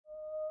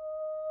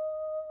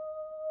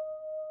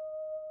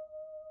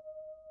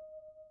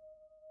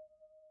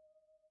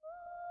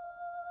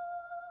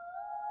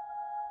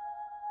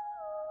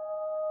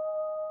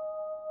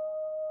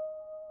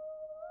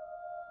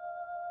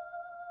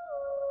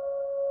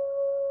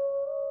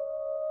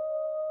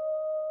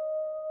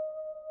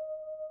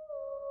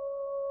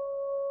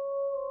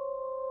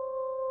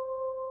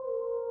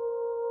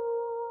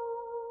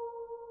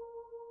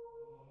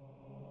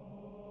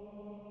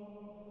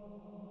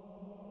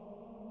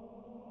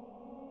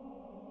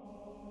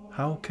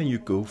How can you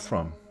go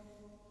from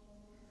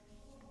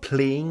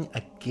playing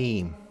a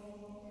game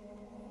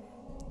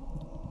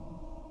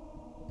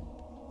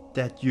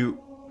that you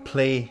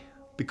play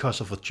because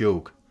of a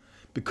joke,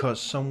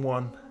 because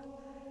someone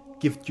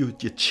gave you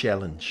the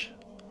challenge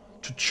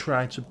to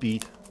try to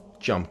beat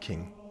Jump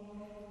King?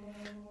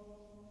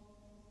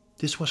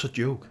 This was a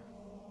joke.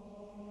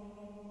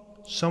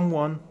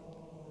 Someone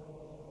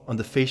on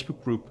the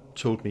Facebook group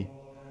told me,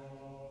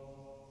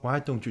 why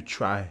don't you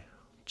try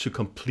to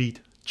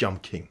complete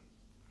Jump King?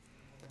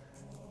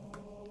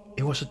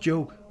 It was a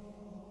joke.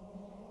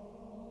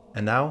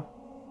 And now,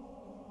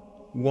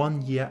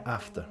 1 year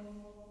after,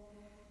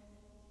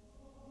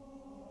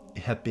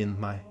 it had been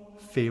my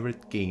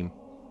favorite game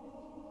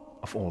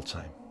of all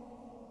time.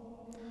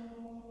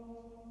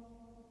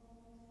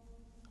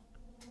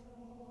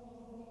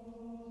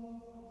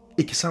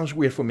 It sounds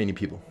weird for many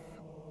people.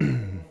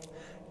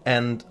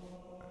 And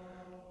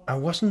I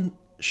wasn't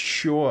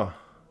sure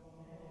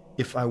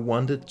if I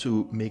wanted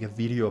to make a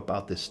video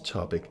about this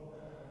topic,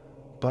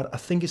 but I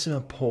think it's an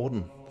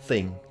important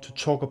thing to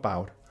talk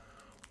about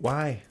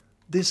why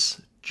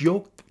this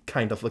joke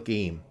kind of a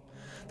game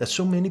that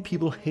so many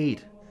people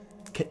hate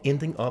can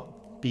ending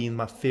up being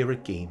my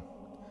favorite game.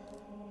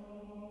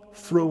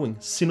 Throwing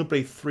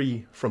Xenoblade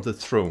 3 from the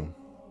throne.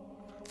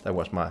 That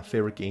was my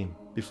favorite game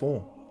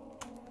before.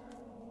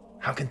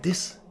 How can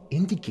this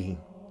indie game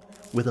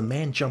with a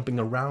man jumping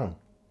around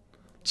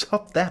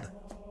top that?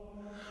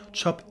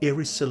 Top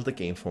every Zelda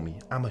game for me.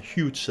 I'm a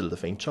huge Zelda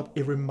fan. Top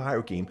every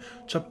Mario game.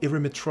 Top every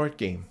Metroid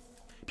game.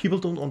 People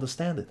don't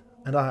understand it.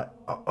 And I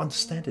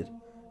understand it,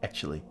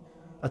 actually.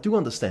 I do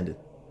understand it.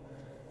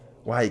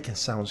 Why it can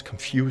sound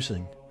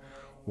confusing.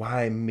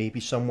 Why maybe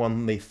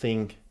someone may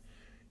think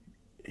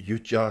you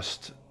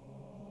just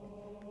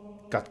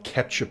got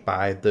captured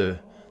by the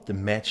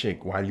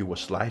magic while you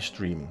was live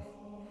streaming.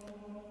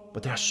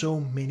 But there are so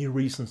many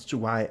reasons to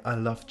why I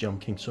love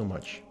Jump King so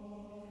much.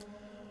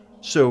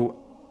 So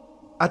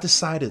I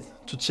decided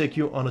to take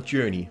you on a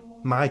journey,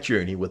 my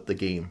journey with the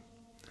game.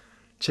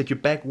 Take you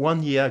back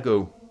 1 year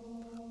ago,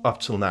 up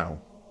till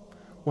now.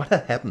 What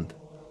had happened?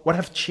 What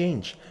have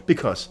changed?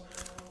 Because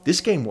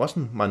this game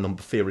wasn't my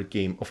number favorite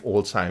game of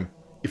all time,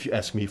 if you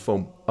ask me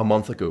from a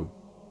month ago.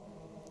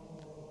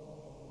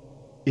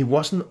 It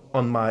wasn't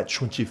on my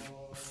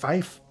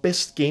 25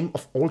 best game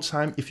of all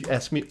time, if you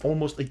ask me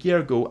almost a year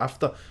ago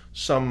after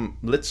some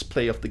let's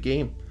play of the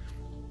game.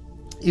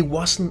 It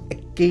wasn't a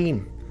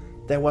game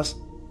that was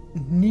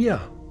near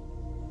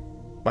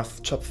my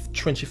top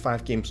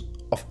 25 games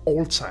of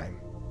all time.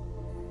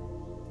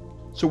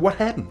 So what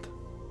happened?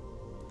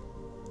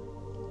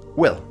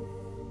 Well,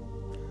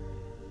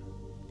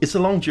 it's a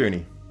long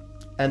journey,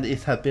 and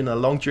it had been a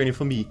long journey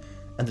for me,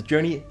 and the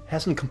journey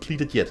hasn't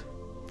completed yet.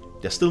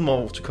 There's still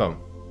more to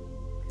come.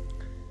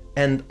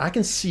 And I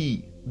can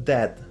see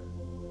that,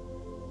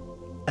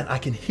 and I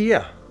can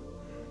hear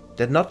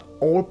that not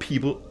all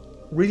people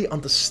really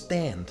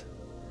understand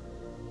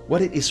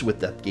what it is with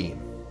that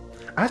game.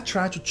 I've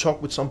tried to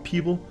talk with some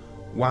people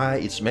why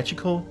it's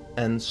magical,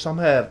 and some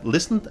have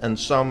listened and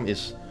some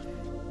is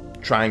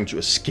trying to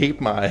escape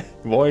my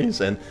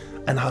voice, and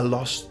I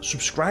lost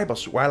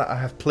subscribers while I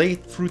have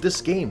played through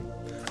this game.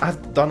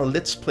 I've done a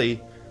let's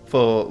play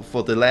for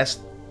the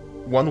last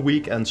 1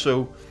 week and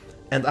so,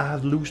 and I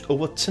have lost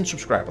over 10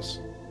 subscribers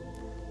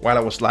while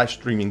I was live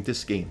streaming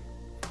this game.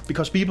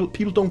 Because people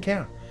don't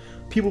care.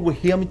 People will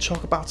hear me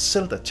talk about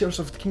Zelda, Tears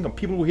of the Kingdom.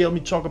 People will hear me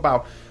talk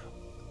about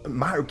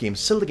Mario games,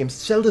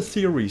 Zelda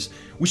theories.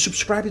 We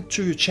subscribed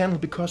to your channel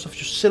because of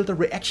your Zelda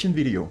reaction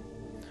video.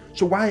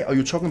 So why are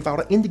you talking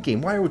about an indie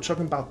game? Why are you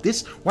talking about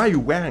this? Why are you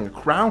wearing a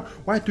crown?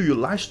 Why do you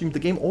live stream the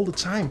game all the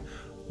time?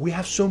 We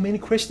have so many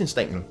questions,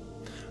 Daniel.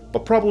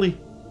 But probably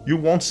you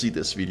won't see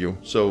this video,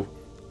 so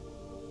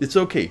it's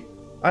okay.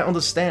 I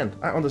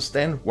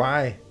understand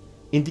why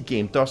indie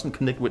game doesn't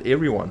connect with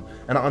everyone,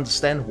 and I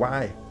understand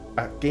why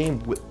a game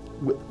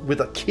with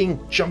a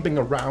king jumping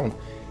around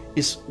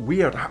is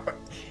weird.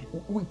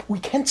 We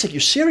can't take you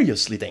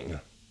seriously, Daniel.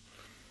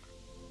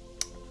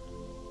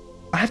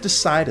 I have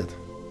decided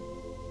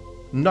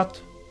not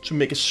to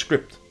make a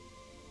script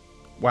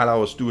while I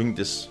was doing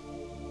this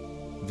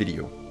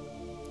video.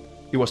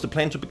 It was the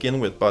plan to begin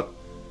with, but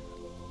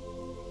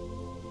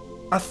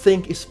I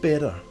think it's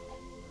better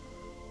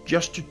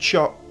just to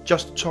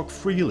talk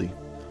freely.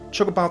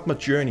 Talk about my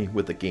journey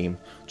with the game.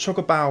 Talk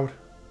about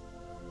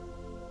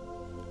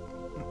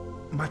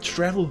my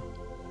travel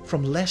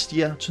from last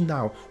year to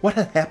now. What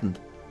had happened?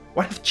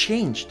 What have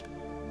changed?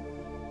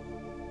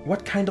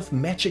 What kind of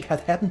magic had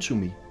happened to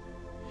me?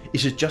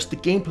 Is it just the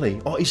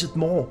gameplay, or is it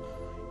more?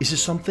 Is it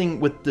something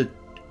with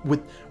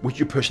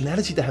your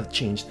personality that have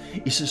changed?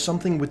 Is it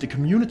something with the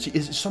community?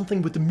 Is it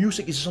something with the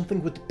music? Is it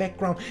something with the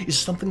background? Is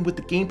it something with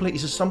the gameplay?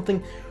 Is it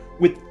something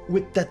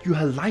with that you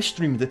have live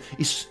streamed?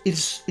 Is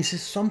it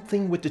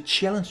something with the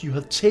challenge you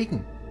have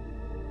taken?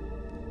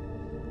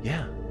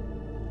 Yeah,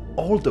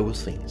 all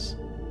those things.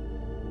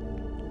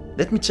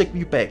 Let me take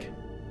you back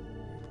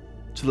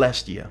to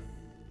last year,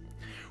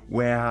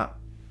 where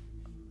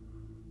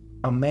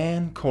a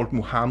man called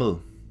Muhammad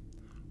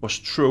was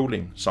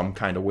trolling some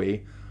kind of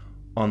way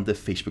on the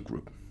Facebook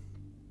group.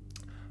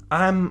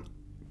 I'm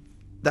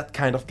that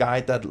kind of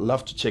guy that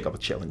loves to take up a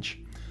challenge.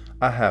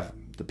 I have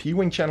the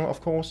P-Wing channel,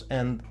 of course,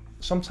 and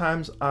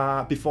sometimes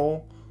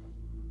before,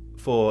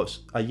 for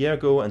a year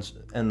ago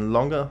and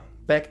longer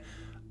back,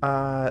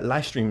 I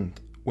live streamed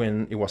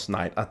when it was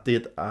night. I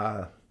did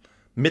a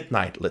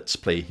midnight Let's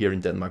Play here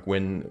in Denmark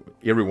when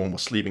everyone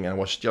was sleeping, and I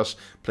was just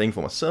playing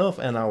for myself,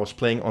 and I was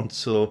playing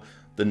until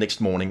the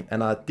next morning,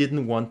 and I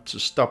didn't want to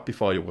stop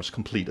before it was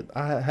completed.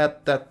 I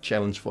had that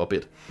challenge for a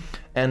bit,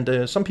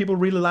 and some people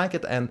really like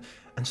it, and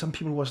some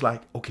people was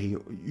like, okay,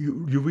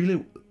 you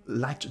really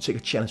like to take a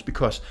challenge,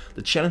 because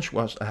the challenge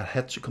was I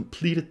had to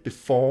complete it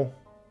before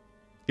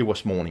it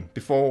was morning.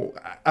 Before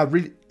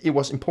it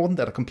was important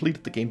that I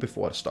completed the game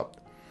before I stopped.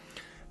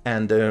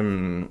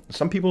 And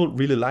some people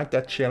really liked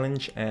that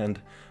challenge, and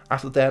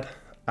after that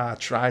I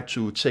tried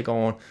to take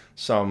on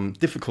some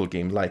difficult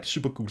game like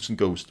Super Ghouls and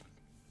Ghosts,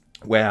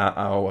 where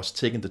I was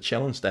taking the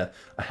challenge that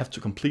I have to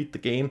complete the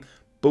game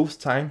both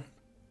time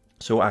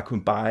so I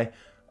could buy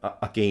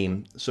a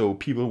game. So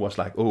people was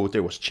like, oh, they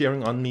was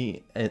cheering on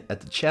me at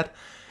the chat.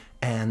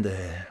 And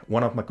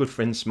one of my good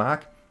friends,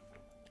 Mark,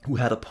 who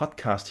had a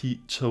podcast,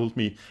 he told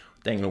me,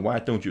 Daniel, why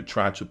don't you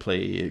try to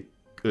play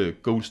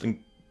Ghouls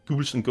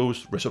and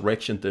Ghosts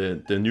Resurrection,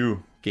 the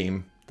new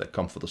game that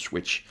comes for the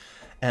Switch.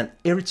 And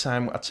every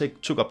time I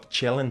took up the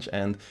challenge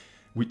and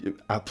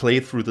I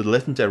played through the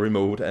legendary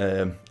mode.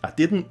 I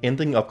didn't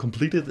ending up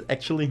completed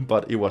actually,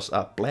 but it was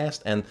a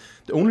blast. And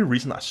the only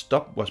reason I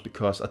stopped was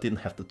because I didn't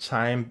have the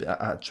time.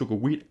 I took a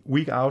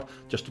week out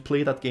just to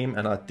play that game,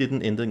 and I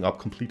didn't ending up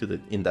completed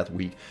it in that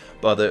week.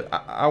 But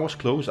I was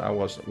close. I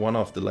was one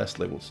of the last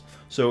levels,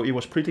 so it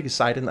was pretty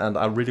exciting, and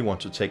I really want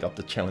to take up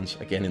the challenge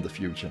again in the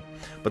future.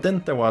 But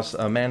then there was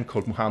a man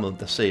called Muhammad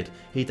that said,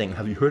 "Hey Daniel,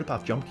 have you heard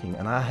about Jump King?"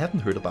 And I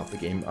hadn't heard about the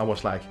game. I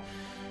was like,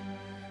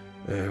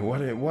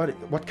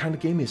 what kind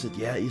of game is it?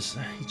 Yeah,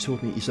 he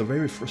told me it's a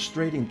very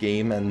frustrating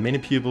game, and many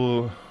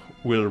people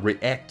will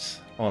react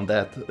on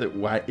that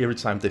every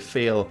time they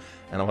fail.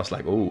 And I was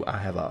like, oh, I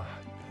have a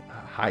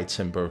high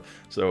temper,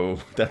 so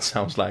that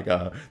sounds like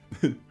a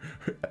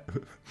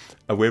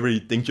a very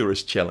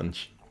dangerous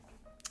challenge.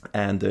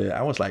 And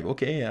I was like,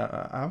 okay,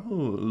 I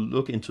will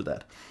look into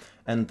that.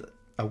 And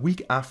a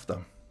week after,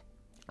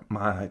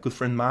 my good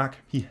friend Mark,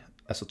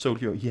 as I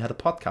told you, he had a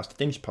podcast, a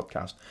Danish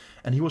podcast,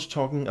 and he was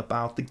talking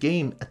about the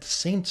game at the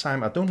same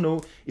time. I don't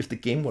know if the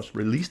game was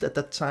released at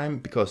that time,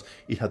 because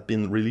it had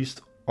been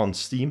released on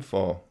Steam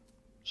for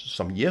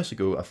some years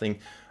ago, I think.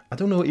 I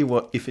don't know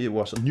if it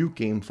was a new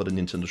game for the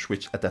Nintendo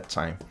Switch at that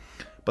time.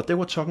 But they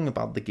were talking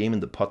about the game in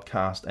the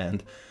podcast,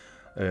 and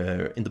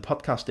in the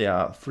podcast there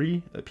are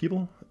 3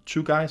 people,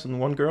 2 guys and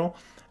 1 girl.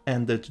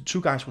 And the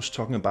 2 guys was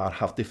talking about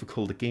how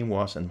difficult the game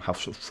was and how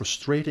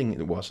frustrating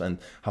it was and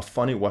how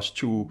fun it was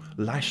to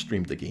live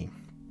stream the game.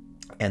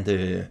 And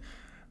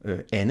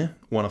Anne,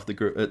 one of the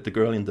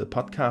girl in the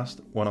podcast,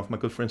 one of my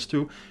good friends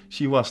too,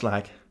 she was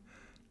like,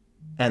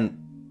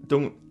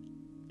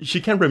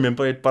 she can't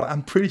remember it, but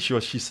I'm pretty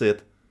sure she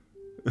said,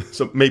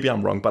 so maybe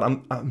I'm wrong, but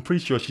I'm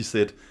pretty sure she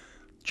said,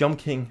 Jump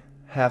King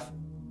have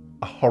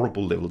a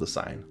horrible level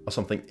design or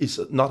something. It's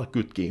not a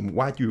good game.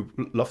 Why do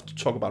you love to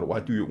talk about it? Why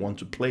do you want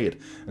to play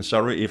it? And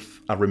sorry if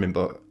I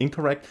remember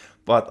incorrect,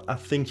 but I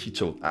think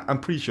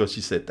I'm pretty sure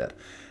she said that.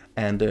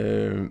 And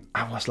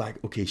I was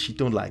like, okay, she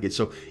don't like it.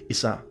 So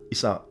it's a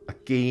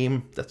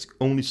game that's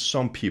only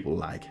some people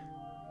like,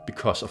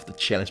 because of the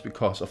challenge,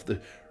 because of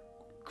the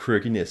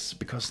quirkiness,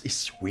 because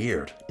it's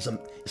weird.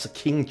 It's a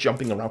king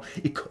jumping around.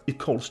 It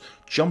calls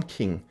Jump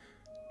King,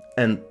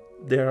 and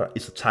there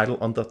is a title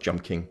under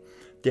Jump King.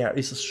 There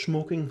is a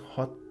smoking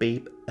hot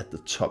babe at the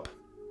top.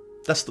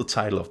 That's the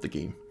title of the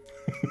game.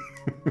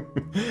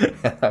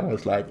 And I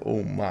was like,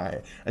 oh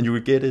my. And you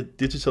will get it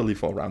digitally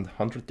for around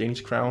 100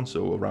 Danish crowns,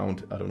 so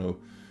around, I don't know,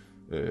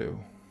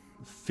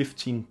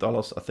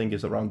 $15, I think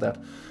is around that.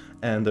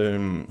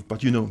 And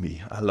but you know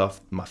me, I love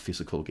my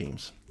physical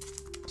games.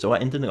 So I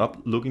ended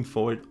up looking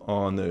for it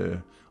on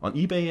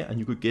eBay, and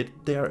you could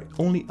get there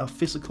only a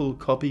physical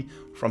copy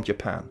from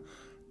Japan.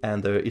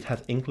 And it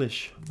had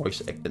English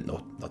voice acting,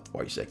 not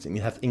voice acting,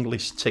 it had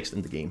English text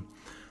in the game.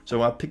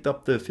 So I picked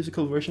up the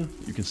physical version.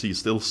 You can see it's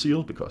still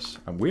sealed because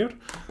I'm weird.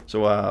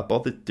 So I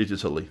bought it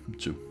digitally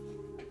too.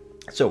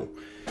 So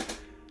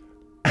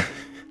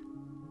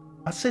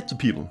I said to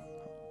people,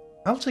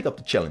 I'll take up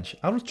the challenge.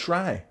 I will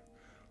try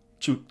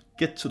to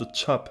get to the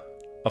top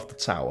of the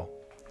tower,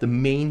 the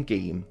main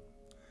game,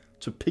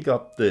 to pick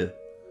up the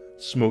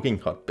smoking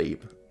hot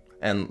babe.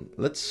 And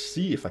let's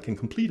see if I can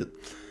complete it.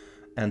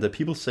 And the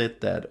people said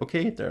that,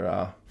 okay, there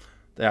are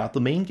the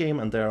main game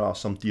and there are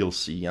some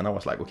DLC. And I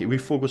was like, okay, we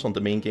focus on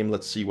the main game.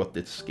 Let's see what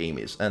this game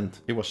is. And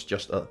it was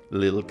just a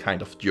little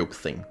kind of joke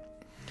thing.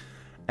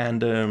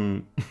 And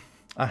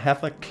I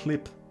have a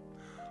clip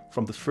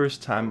from the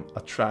first time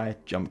I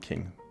tried Jump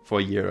King for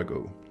a year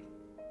ago.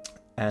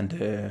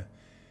 And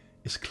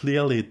it's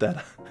clearly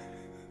that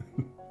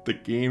the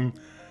game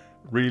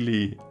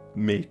really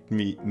made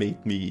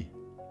me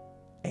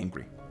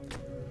angry.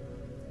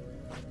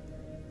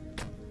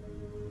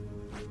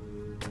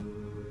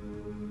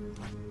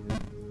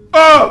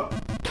 Oh!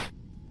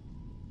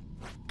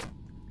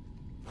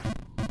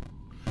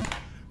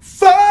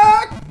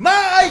 Fuck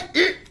my...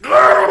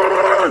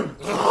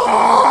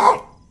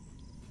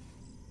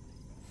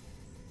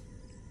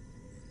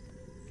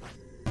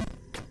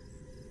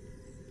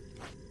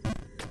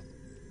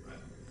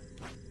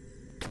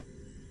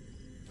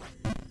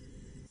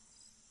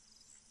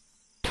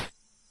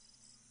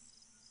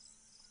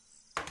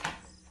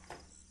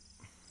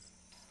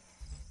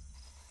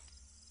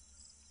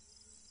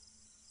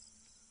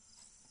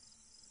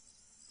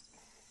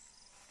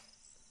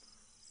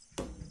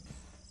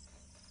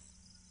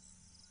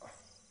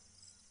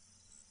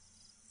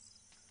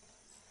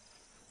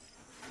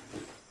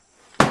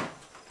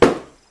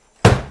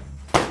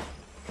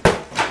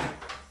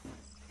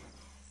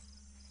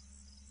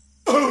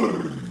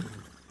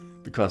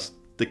 Because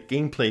the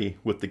gameplay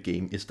with the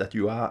game is that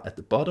you are at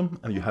the bottom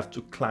and you have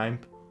to climb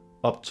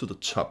up to the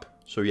top.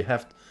 So you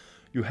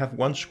have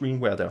one screen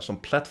where there are some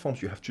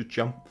platforms you have to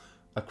jump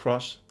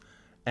across,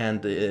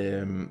 and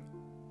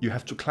you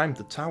have to climb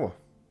the tower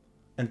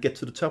and get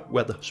to the top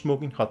where the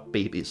smoking hot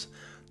babe is.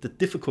 The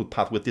difficult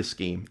part with this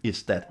game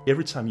is that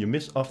every time you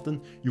miss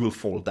often, you will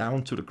fall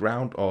down to the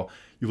ground or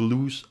you will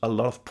lose a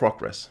lot of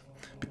progress,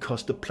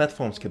 because the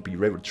platforms can be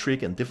very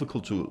tricky and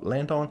difficult to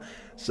land on.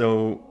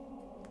 So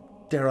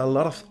there are a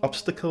lot of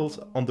obstacles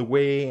on the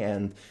way,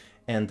 and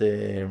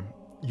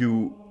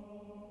you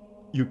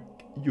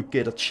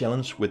get a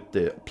challenge with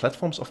the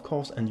platforms, of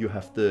course, and you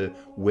have the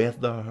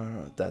weather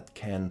that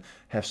can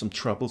have some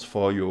troubles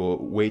for your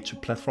way to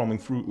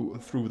platforming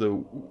through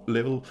the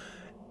level.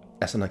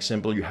 As an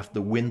example, you have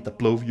the wind that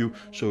blows you,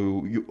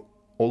 so you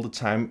all the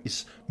time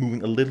is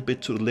moving a little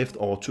bit to the left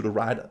or to the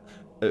right,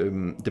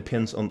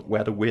 depends on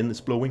where the wind is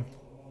blowing.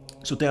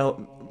 So there are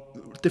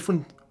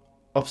different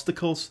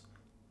obstacles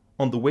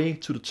on the way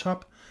to the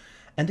top,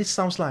 and this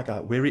sounds like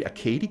a very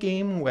arcadey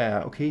game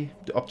where, okay,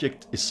 the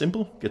object is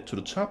simple, get to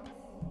the top,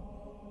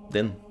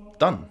 then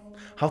done.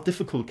 How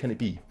difficult can it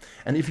be?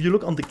 And if you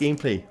look on the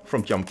gameplay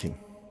from Jump King,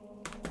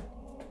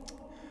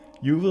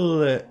 you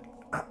will,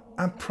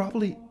 I'm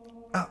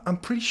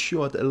pretty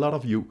sure that a lot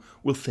of you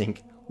will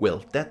think,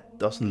 well, that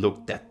doesn't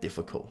look that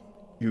difficult.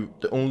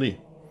 The only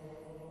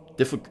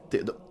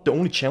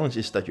challenge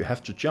is that you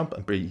have to jump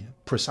and be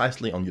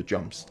precisely on your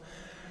jumps.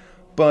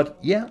 But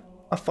yeah,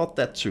 I thought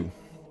that too.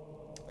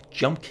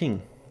 Jump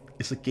King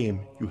is a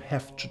game you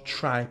have to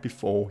try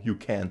before you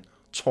can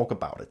talk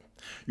about it.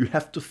 You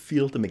have to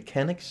feel the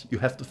mechanics, you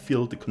have to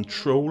feel the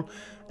control,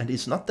 and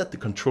it's not that the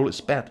control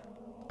is bad,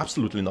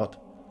 absolutely not.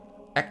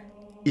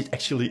 It's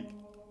actually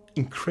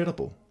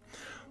incredible,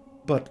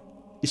 but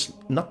it's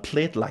not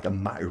played like a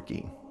Mario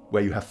game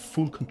where you have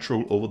full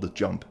control over the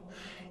jump.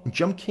 In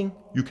Jump King,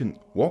 you can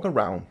walk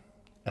around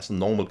as a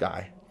normal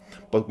guy,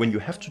 but when you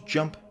have to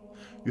jump,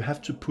 you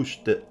have to push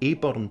the A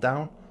button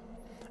down,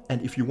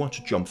 and if you want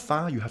to jump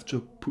far, you have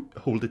to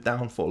hold it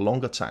down for a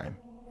longer time.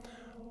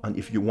 And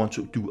if you want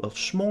to do a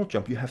small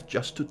jump, you have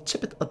just to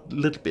tip it a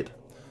little bit.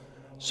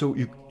 So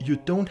you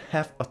don't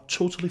have a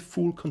totally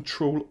full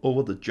control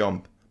over the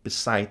jump,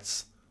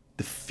 besides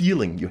the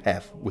feeling you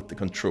have with the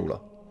controller.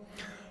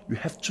 You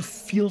have to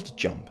feel the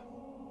jump.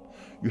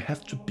 You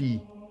have to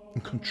be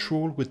in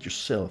control with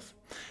yourself.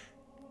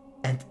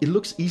 And it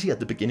looks easy at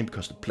the beginning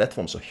because the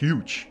platforms are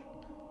huge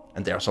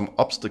and there are some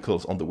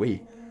obstacles on the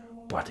way.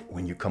 But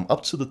when you come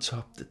up to the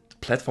top, the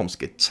platforms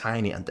get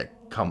tiny and there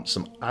comes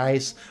some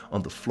ice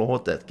on the floor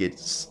that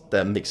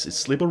makes it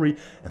slippery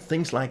and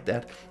things like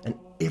that. And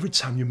every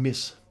time you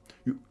miss,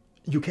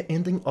 you can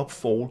ending up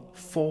fall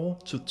 4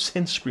 to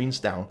 10 screens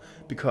down,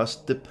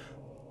 because the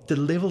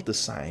level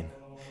design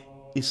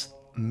is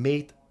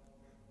made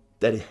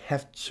that it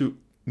have to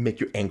make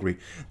you angry.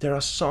 There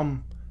are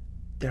some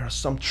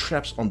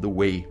traps on the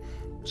way,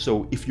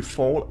 so if you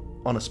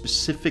fall on a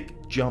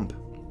specific jump,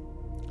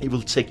 it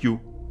will take you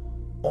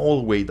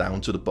all the way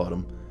down to the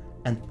bottom,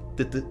 and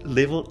the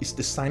level is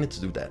designed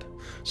to do that.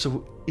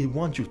 So it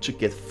wants you to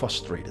get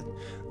frustrated.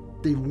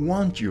 They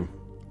want you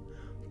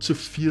to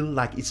feel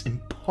like it's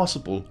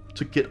impossible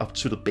to get up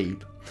to the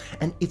babe.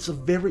 And it's a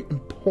very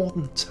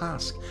important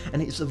task,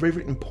 and it's a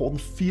very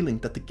important feeling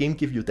that the game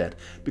gives you, that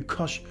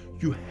because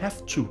you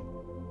have to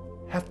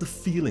have the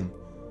feeling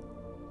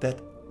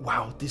that,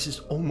 wow, this is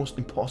almost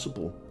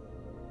impossible.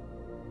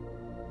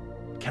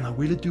 Can I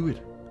really do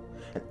it?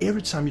 And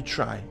every time you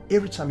try,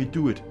 every time you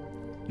do it,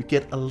 you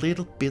get a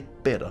little bit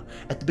better.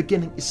 At the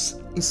beginning, it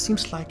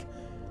seems like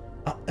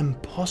an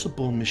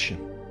impossible mission.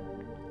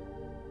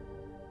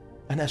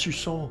 And as you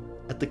saw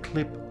at the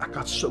clip, I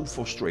got so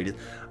frustrated.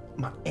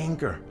 My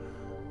anger,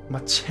 my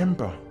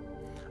temper,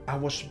 I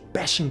was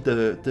bashing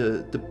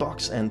the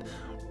box and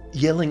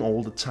yelling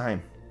all the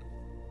time.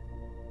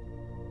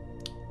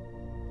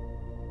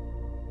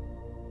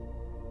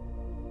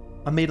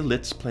 I made a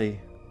Let's Play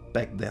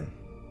back then,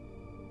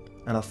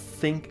 and I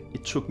think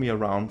it took me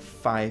around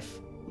 5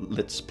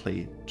 Let's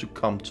Play to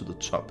come to the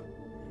top.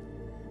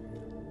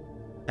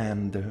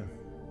 And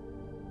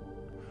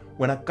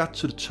when I got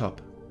to the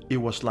top, it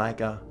was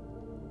like I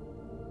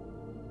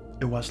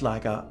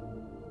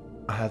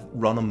have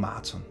run a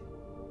marathon.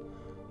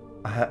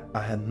 I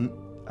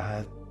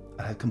had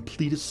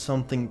completed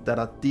something that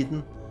I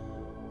didn't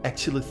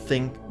actually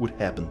think would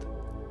happen.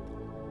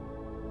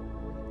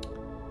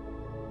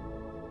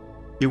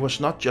 It was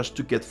not just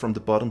to get from the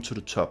bottom to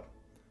the top,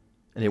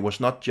 and it was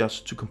not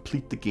just to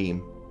complete the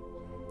game.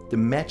 The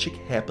magic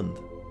happened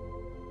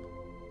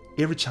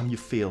every time you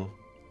fail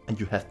and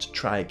you have to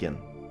try again.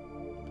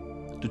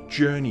 The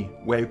journey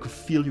where you could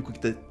feel you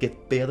could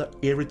get better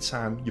every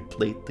time you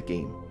played the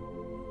game.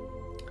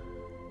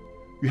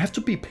 You have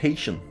to be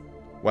patient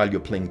while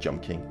you're playing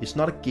Jump King. It's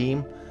not a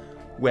game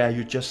where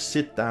you just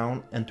sit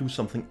down and do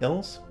something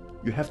else.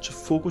 You have to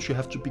focus, you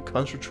have to be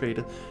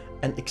concentrated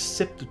and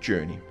accept the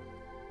journey.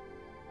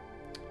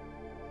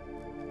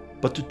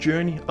 But the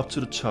journey up to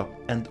the top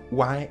and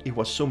why it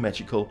was so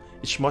magical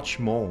is much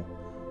more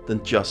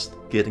than just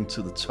getting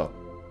to the top.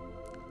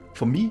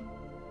 For me,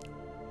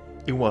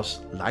 it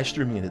was live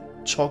streaming it,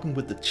 talking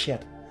with the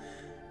chat.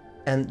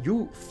 And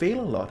you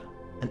fail a lot.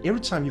 And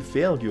every time you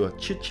fail, you are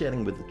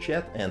chit-chatting with the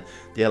chat and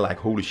they're like,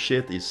 holy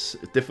shit, it's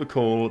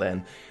difficult.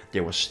 And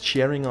they was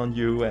cheering on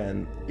you.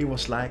 And it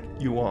was like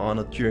you were on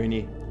a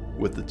journey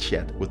with the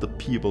chat, with the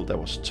people that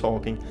was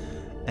talking.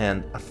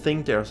 And I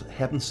think there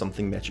happens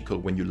something magical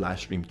when you live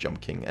stream Jump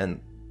King.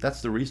 And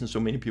that's the reason so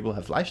many people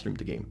have live streamed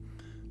the game.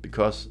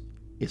 Because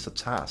it's a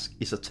task,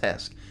 it's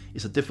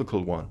a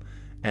difficult one.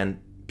 And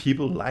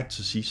people like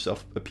to see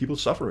people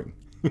suffering.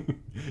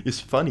 It's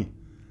funny.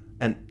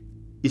 And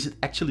is it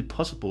actually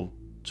possible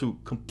to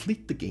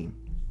complete the game?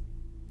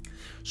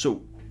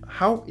 So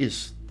how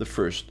is the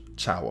first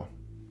tower?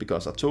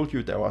 Because I told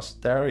you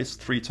there is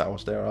 3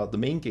 towers. There are the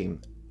main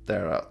game,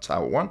 there are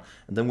Tower 1,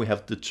 and then we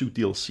have the 2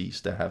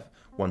 DLCs that have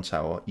 1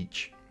 tower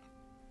each.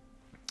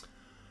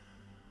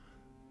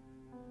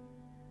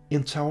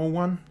 In Tower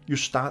 1, you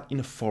start in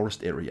a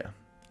forest area,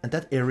 and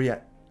that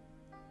area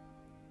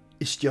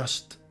is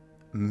just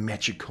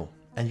magical,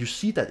 and you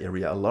see that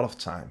area a lot of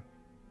time.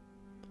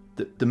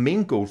 The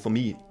main goal for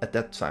me at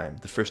that time,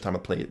 the first time I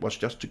played it, was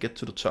just to get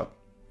to the top.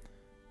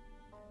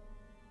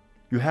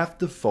 You have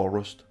the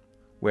forest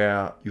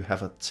where you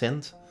have a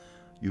tent,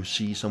 you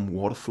see some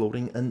water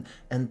floating, and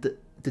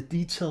the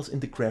details in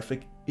the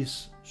graphic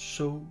is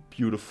so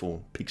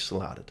beautiful,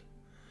 pixel arted.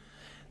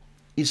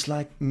 It's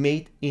like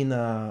made in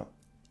a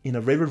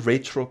very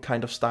retro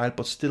kind of style,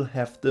 but still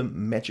have the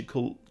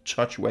magical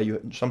touch where you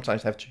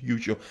sometimes have to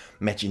use your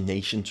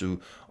imagination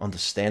to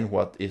understand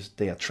what is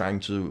they are trying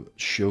to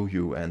show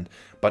you.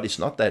 But it's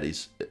not that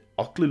it's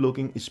ugly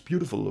looking, it's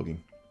beautiful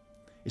looking.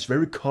 It's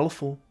very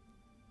colorful.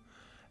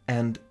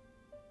 And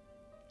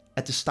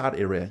at the start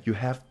area, you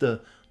have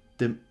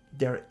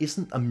there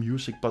isn't a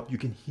music, but you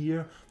can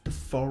hear the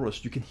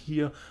forest, you can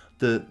hear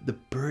the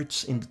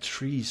birds in the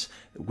trees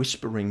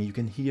whispering, you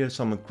can hear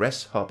some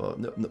grasshopper,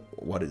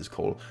 what it is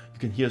called, you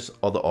can hear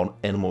other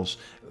animals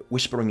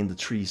whispering in the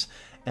trees.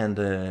 And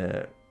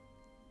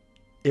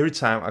every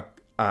time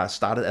I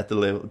started at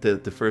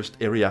the first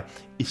area,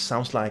 it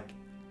sounds like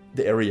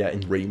the area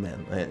in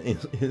Rayman.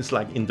 It's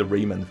like in the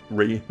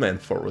Rayman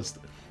forest.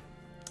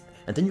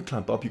 And then you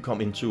climb up, you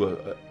come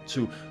into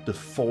to the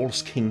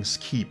False King's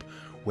Keep,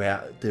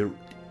 where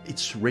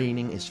it's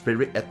raining, it's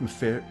very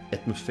atmospheric, I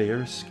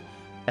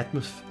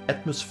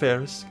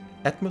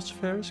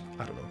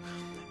don't know.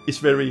 It's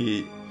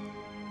very,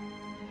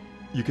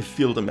 you can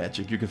feel the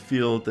magic, you can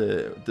feel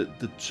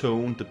the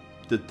tone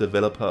the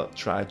developer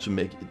tried to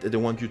make. They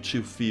want you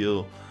to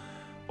feel,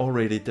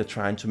 already they're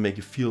trying to make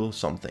you feel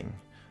something.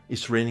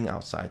 It's raining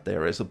outside,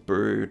 there is a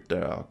bird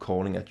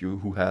calling at you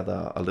who had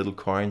a little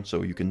coin,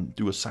 so you can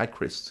do a side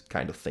quest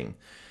kind of thing.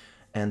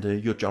 And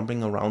you're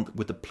jumping around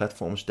with the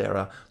platforms. There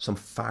are some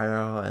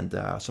fire and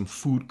some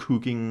food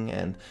cooking,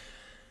 and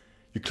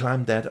you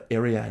climb that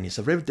area, and it's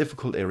a very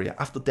difficult area.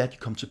 After that, you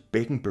come to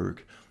Beckenberg,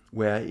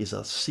 where is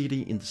a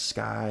city in the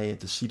sky.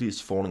 The city is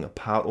falling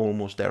apart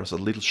almost. There's a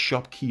little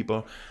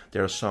shopkeeper.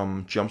 There are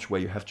some jumps where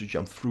you have to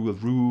jump through a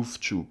roof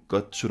to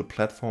get to the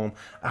platform.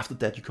 After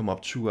that, you come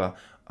up to a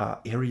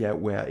area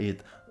where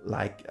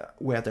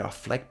where there are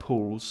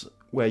flagpoles,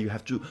 where you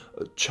have to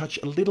touch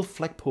a little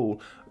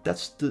flagpole.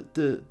 That's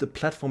the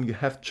platform you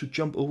have to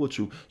jump over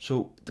to.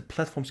 So the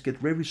platforms get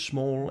very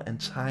small and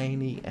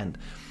tiny, and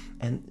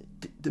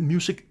the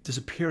music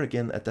disappears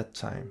again at that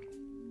time.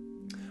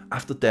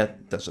 After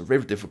that, that's a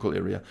very difficult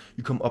area.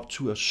 You come up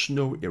to a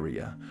snow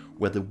area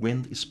where the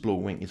wind is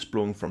blowing. It's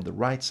blowing from the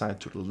right side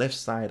to the left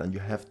side, and you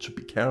have to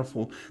be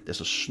careful.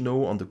 There's a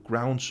snow on the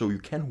ground, so you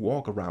can't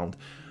walk around.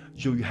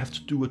 So you have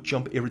to do a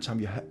jump every time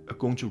you are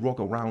going to walk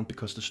around,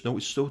 because the snow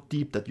is so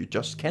deep that you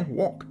just can't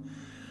walk.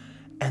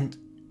 And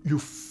you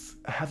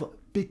have a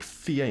big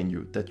fear in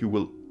you that you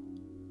will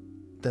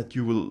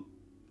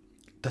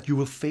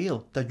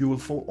fail, that you will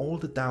fall all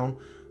the down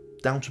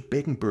to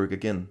Beckenberg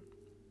again,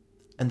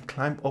 and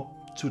climb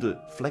up to the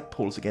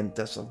flagpoles again.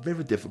 That's a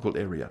very difficult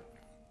area.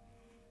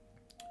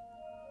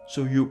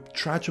 So you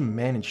try to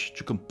manage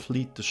to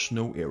complete the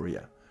snow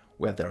area,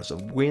 where there's a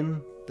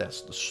wind,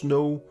 there's the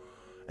snow,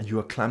 and you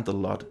have climbed a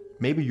lot.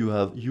 Maybe you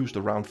have used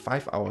around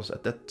 5 hours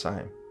at that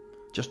time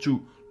just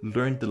to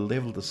learn the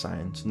level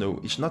designs. No,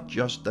 it's not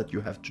just that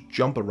you have to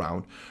jump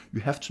around.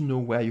 You have to know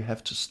where you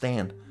have to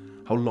stand,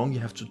 how long you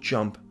have to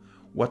jump,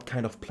 what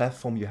kind of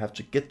platform you have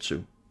to get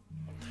to.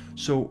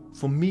 So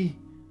for me,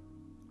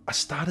 I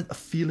started a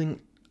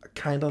feeling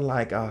kind of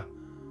like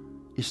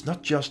it's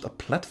not just a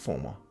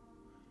platformer.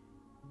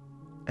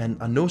 And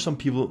I know some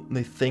people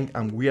may think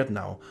I'm weird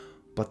now,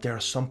 but there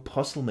are some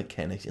puzzle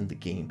mechanics in the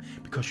game,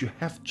 because you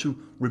have to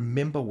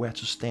remember where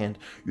to stand.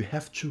 You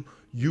have to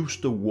use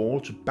the wall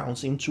to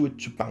bounce into it,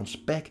 to bounce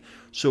back.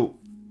 So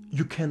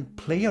you can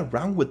play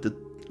around with the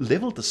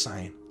level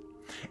design.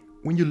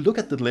 When you look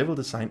at the level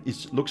design,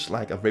 it looks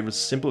like a very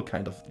simple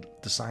kind of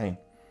design.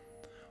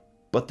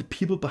 But the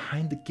people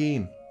behind the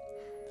game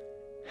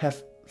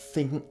have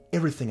thinking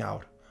everything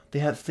out. They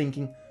have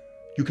thinking,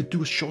 you can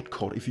do a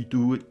shortcut if you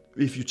do it.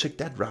 If you take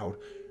that route,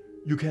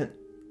 you can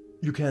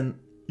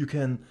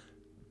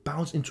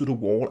bounce into the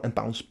wall and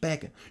bounce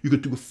back. You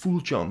could do a full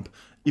jump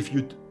if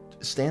you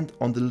stand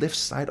on the left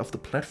side of the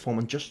platform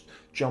and just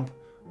jump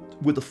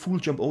with a full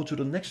jump over to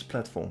the next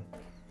platform.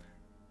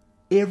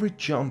 Every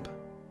jump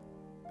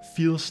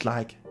feels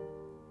like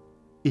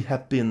it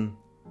had been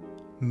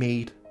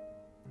made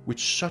with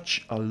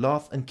such a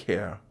love and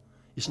care.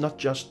 It's not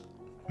just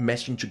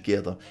meshing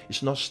together.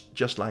 It's not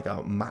just like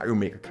a Mario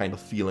Maker kind of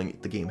feeling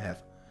the game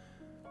have.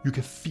 You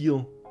can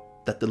feel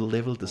that the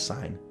level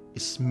design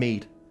is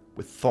made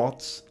with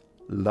thoughts,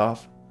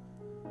 love,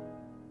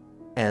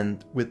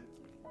 and with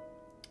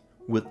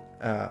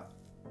a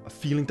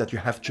feeling that you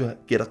have to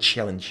get a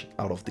challenge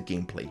out of the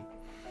gameplay.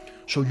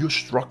 So you're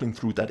struggling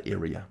through that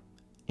area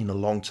in a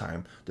long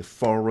time. The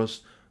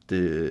forest,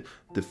 the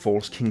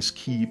False King's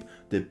Keep,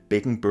 the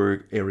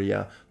Beckenberg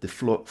area, the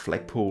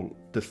flagpole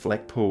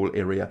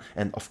area,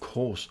 and of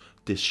course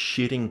the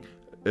shitting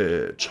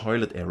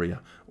toilet area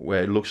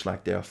where it looks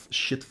like there's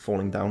shit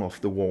falling down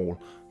off the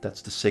wall.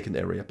 That's the second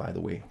area, by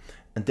the way.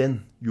 And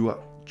then you are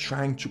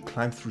trying to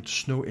climb through the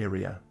snow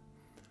area,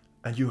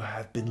 and you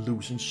have been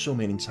losing so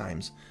many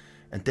times.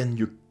 And then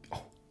you,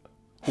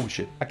 oh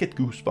shit, I get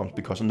goosebumps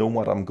because I know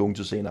what I'm going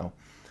to say now.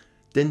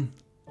 Then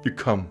you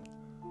come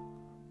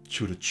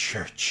to the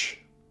church.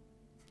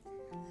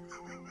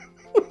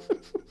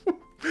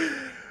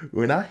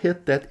 When I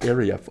hit that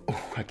area,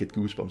 I get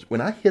goosebumps.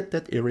 When I hit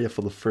that area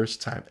for the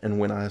first time, and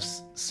when I've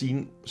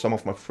seen some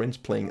of my friends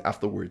playing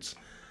afterwards,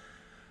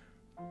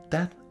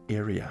 that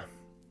area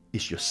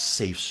is your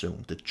safe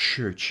zone, the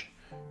church.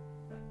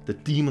 The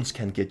demons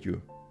can't get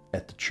you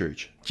at the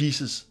church.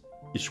 Jesus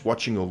is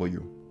watching over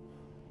you.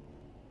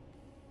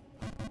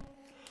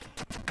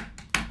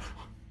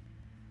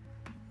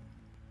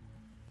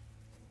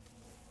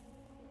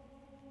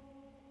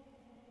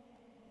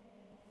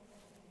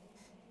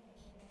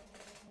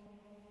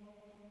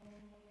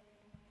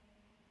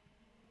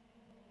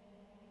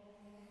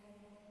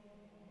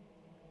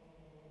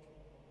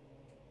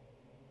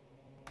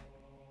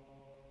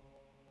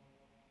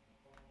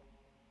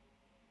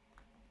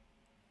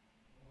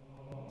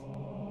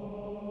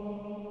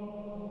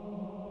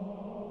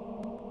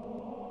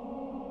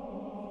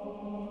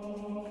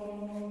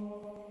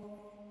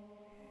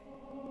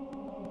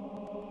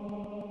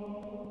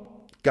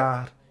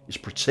 God is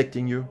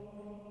protecting you.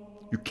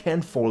 You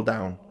can't fall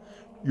down.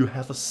 You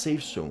have a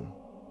safe zone.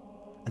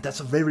 And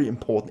that's a very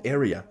important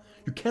area.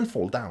 You can't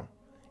fall down.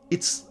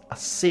 It's a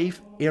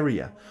safe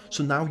area.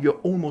 So now you're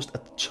almost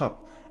at the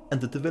top. And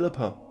the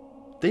developer,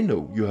 they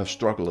know you have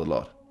struggled a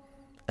lot.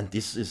 And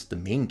this is the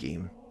main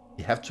game.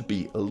 You have to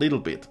be a little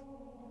bit...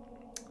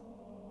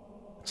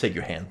 take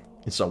your hand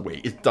in some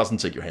way. It doesn't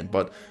take your hand,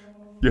 but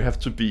you have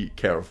to be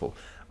careful.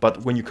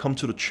 But when you come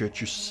to the church,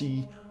 you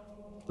see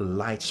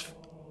lights,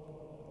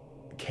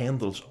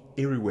 candles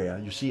everywhere.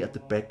 You see at the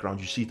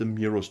background, you see the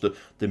mirrors,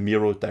 the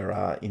mirror there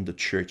are in the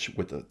church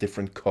with the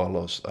different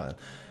colors,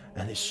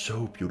 and it's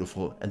so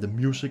beautiful. And the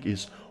music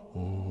is,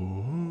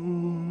 oh,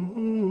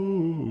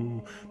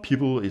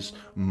 people is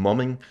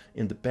mumming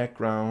in the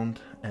background,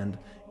 and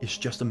it's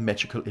just a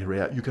magical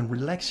area. You can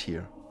relax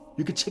here.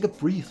 You can take a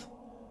breath.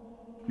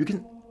 You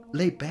can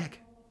lay back.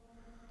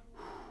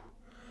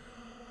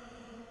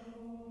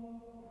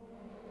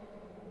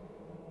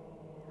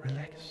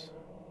 Relax.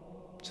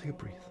 Take a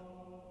breath.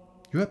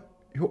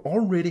 You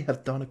already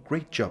have done a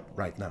great job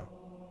right now.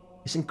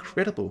 It's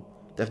incredible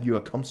that you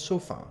have come so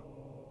far.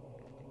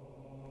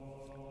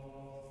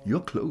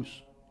 You're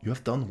close. You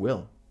have done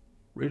well.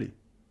 Really.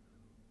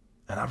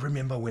 And I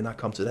remember when I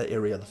come to that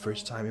area the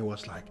first time, it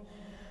was like,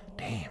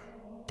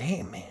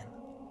 damn, man.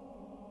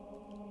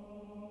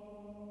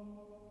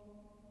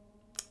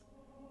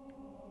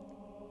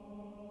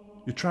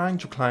 You're trying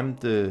to climb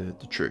the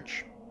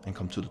church and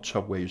come to the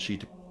top where you see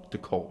the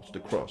cross,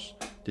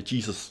 the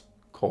Jesus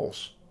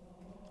cross.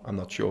 I'm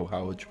not sure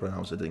how to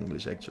pronounce it in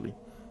English actually.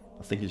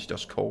 I think it's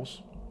just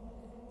cross,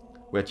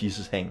 where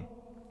Jesus hang.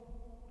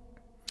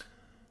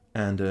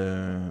 And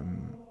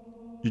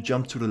you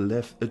jump to the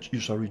left, you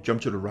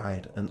jump to the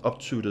right and up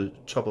to the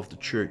top of the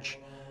church.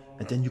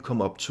 And then you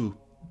come up to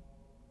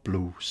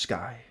blue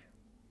sky.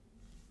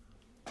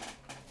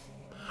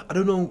 I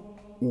don't know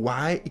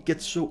why it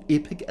gets so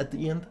epic at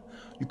the end.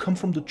 You come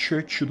from the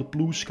church to the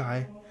blue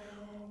sky,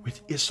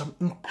 which is some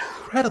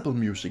incredible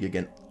music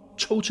again,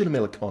 totally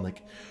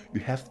melancholic.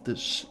 You have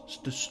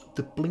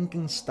the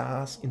blinking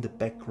stars in the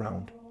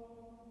background.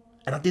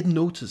 And I didn't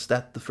notice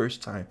that the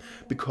first time,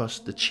 because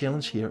the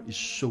challenge here is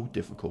so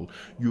difficult.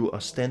 You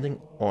are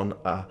standing on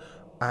a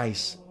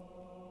ice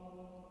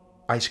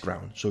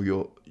ground,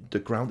 so the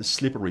ground is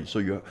slippery, so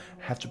you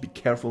have to be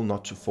careful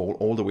not to fall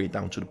all the way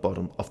down to the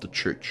bottom of the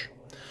church.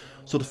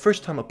 So the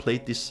first time I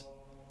played this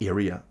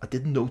area, I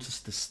didn't notice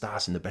the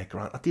stars in the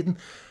background. I didn't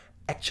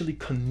actually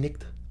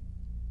connect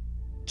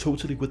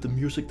totally with the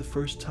music the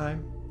first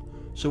time,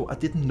 so I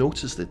didn't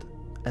notice it.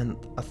 And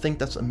I think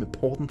that's an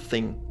important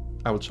thing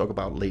I will talk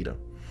about later.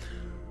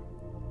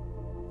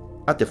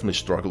 I definitely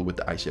struggle with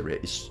the ice area.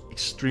 It's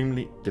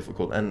extremely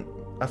difficult, and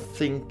I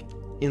think,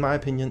 in my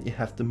opinion, it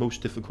has the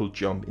most difficult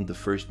jump in the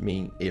first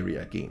main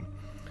area game.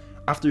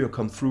 After you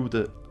come through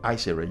the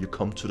ice area, you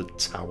come to the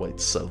tower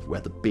itself,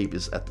 where the babe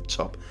is at the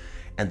top,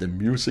 and the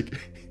music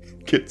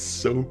gets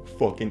so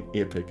fucking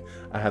epic.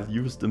 I have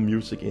used the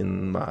music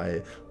in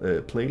my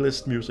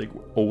playlist music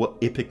over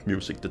epic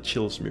music, the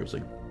chills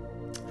music.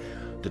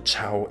 The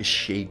tower is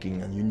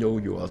shaking, and you know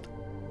you are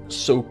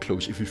so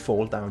close. If you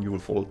fall down, you will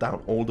fall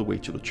down all the way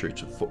to the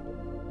church,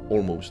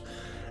 almost.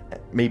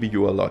 Maybe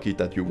you are lucky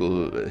that you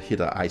will hit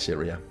an ice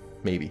area,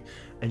 maybe,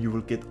 and you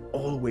will get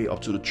all the way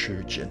up to the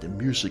church, and the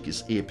music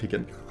is epic,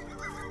 and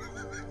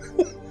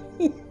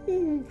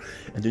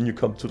and then you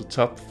come to the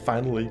top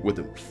finally with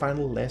the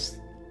final last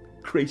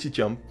crazy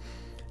jump,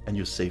 and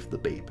you save the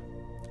babe,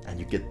 and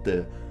you get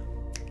the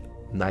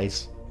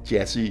nice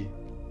jazzy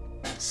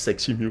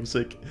sexy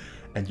music,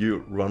 and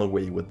you run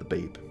away with the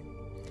babe.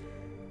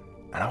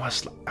 And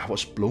I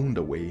was blown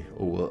away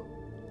over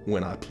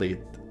when I played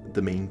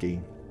the main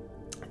game.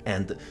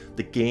 And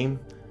the game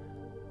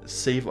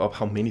save up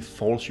how many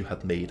falls you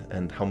had made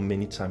and how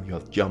many times you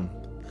have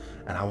jumped.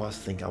 And I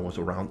think I was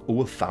around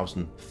over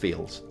 1,000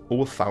 fails,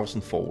 over 1,000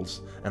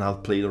 falls, and I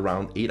played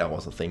around 8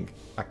 hours, I think.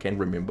 I can't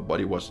remember, but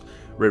it was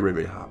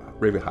very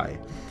high.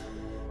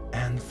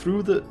 And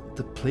through the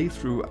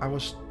playthrough, I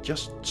was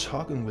just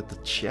talking with the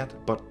chat,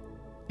 but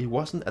it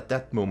wasn't at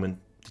that moment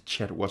the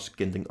chat was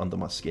getting under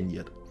my skin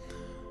yet.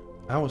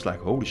 I was like,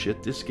 holy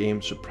shit, this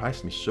game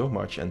surprised me so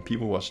much, and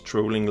people was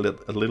trolling a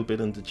little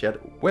bit in the chat.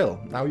 Well,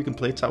 now you can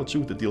play Tower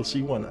 2, the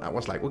DLC one. I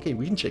was like, okay,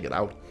 we can check it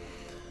out.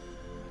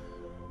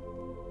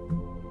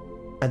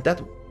 And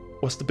that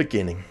was the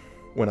beginning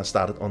when I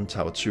started on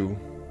Tower 2,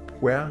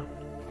 where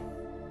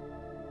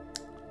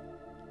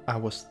I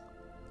was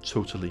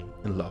totally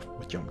in love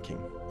with Jump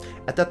King.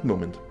 At that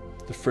moment,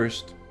 the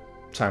first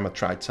time I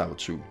tried Tower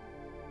 2,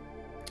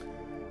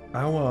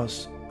 I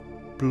was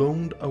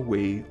blown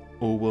away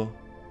over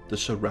the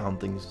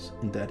surroundings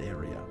in that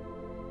area.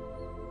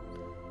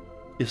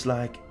 It's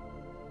like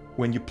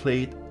when you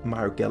played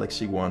Mario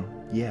Galaxy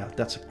 1, yeah,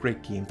 that's a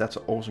great game, that's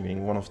an awesome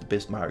game, one of the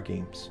best Mario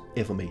games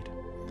ever made.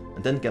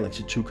 And then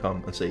Galaxy 2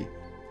 come and say,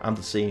 I'm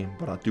the same,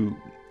 but I do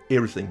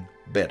everything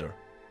better.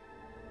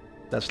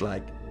 That's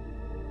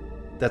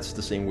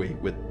the same way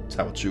with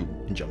Tower 2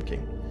 in Jump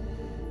King.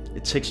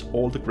 It takes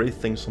all the great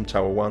things from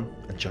Tower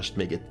 1 and just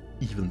make it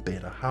even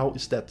better. How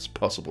is that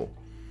possible?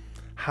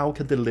 How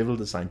can the level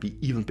design be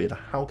even better?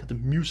 How can the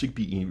music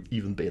be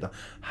even better?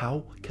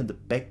 How can the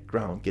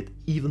background get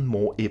even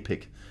more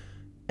epic?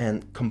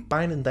 And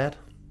combining that,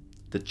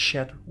 the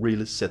chat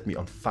really set me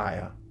on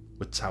fire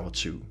with Tower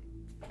 2.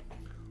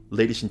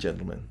 Ladies and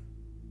gentlemen,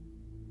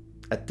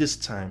 at this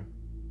time,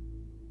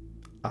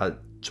 I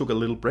took a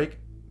little break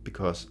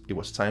because it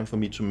was time for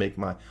me to make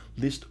my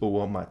list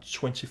over my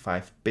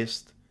 25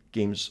 best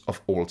games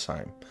of all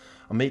time.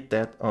 I made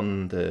that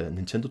on the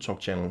Nintendo Talk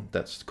channel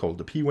that's called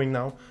the P-Wing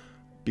now.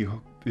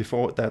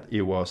 Before that,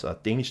 it was a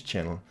Danish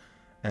channel,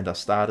 and I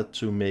started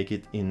to make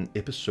it in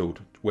episode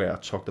where I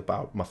talked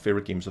about my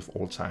favorite games of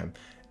all time.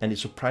 And it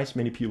surprised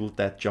many people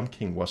that Jump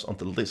King was on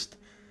the list.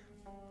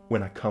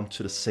 When I come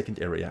to the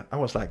second area, I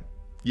was like,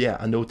 yeah,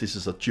 I know this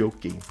is a joke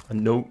game. I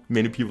know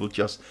many people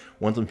just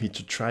wanted me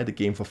to try the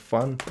game for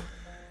fun,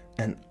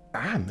 and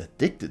I'm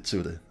addicted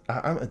to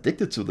I'm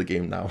addicted to the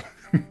game now.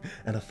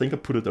 And I think I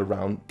put it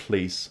around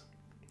place,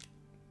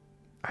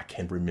 I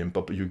can't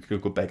remember, but you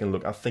could go back and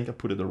look. I think I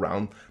put it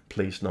around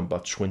place number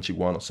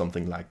 21 or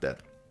something like that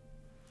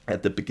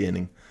at the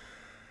beginning.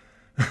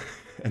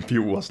 And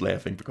people was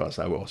laughing because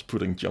I was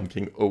putting Jump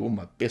King over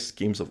my best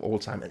games of all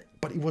time.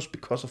 But it was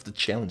because of the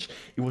challenge.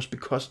 It was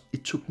because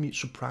it took me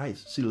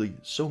surprisingly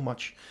so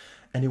much.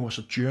 And it was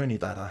a journey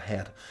that I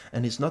had.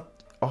 And it's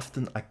not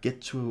often I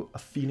get to a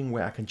feeling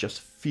where I can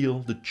just feel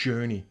the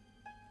journey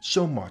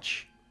so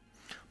much.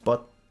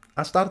 But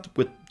I started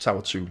with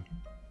Tower 2.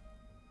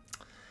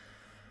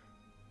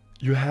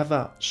 You have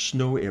a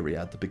snow area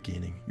at the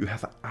beginning. You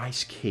have an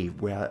ice cave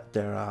where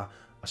there are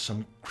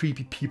some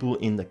creepy people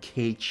in the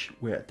cage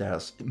where they're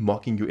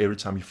mocking you every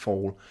time you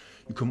fall.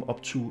 You come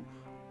up to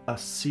a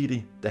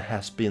city that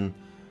has been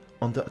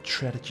under a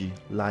tragedy,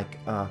 like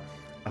a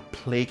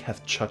plague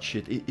have touched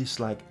it. It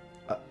is like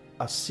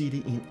a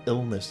city in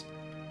illness.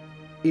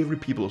 Every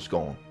people is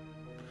gone.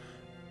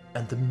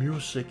 And the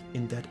music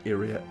in that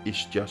area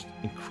is just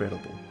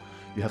incredible.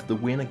 You have the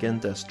wind again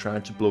that's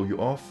trying to blow you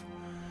off.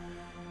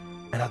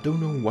 And I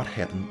don't know what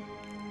happened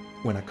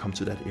when I come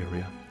to that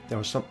area. There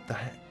was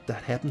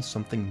that happened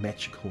something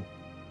magical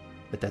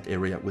at that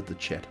area with the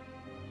chat.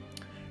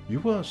 You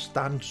were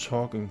starting to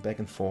talking back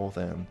and forth,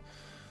 and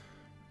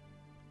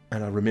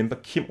I remember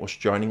Kim was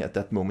joining at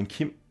that moment.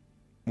 Kim,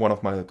 one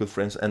of my good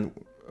friends, and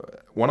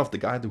one of the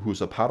guys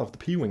who's a part of the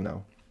P-Wing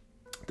now,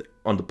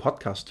 on the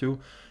podcast too,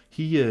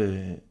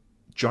 he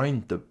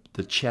joined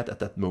the chat at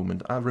that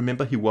moment. I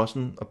remember he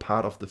wasn't a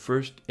part of the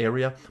first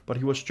area, but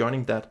he was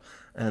joining that,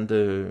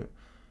 and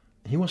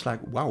he was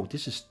like, wow,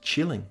 this is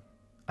chilling.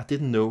 I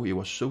didn't know it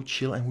was so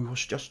chill, and we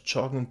was just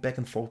talking back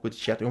and forth with the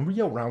chat, and we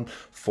are around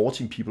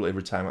 14 people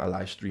every time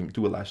I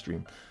do a live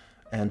stream.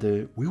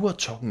 And we were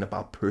talking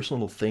about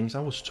personal things. I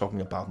was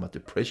talking about my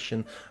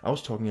depression. I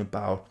was talking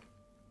about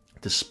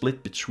the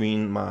split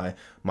between my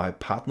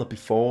partner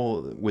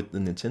before with the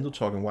Nintendo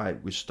Talk and why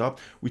we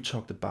stopped. We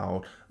talked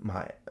about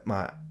my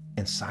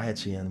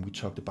anxiety, and we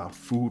talked about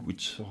food. We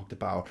talked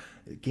about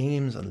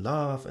games and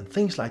love and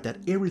things like that.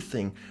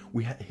 Everything.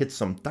 We hit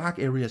some dark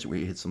areas,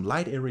 we hit some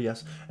light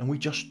areas, and we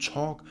just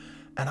talk.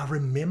 And I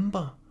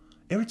remember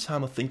every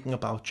time I'm thinking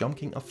about Jump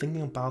King, I'm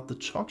thinking about the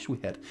talks we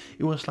had.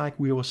 It was like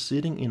we were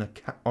sitting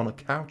on a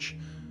couch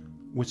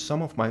with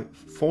some of my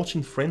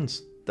 14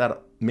 friends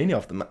that many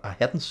of them I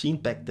hadn't seen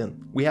back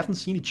then. We haven't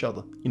seen each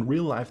other in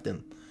real life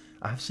then.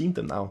 I have seen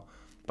them now.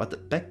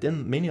 But back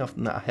then, many of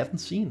them I haven't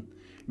seen.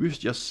 We was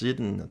just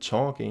sitting and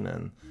talking,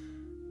 and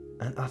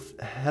I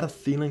had a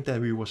feeling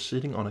that we were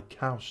sitting on a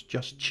couch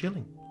just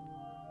chilling.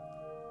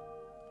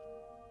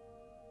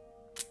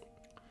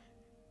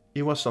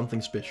 It was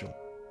something special.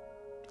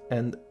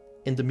 And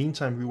in the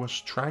meantime, we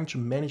was trying to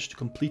manage to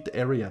complete the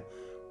area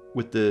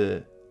with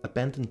the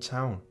abandoned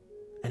town,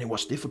 and it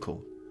was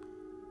difficult.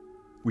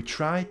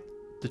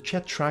 The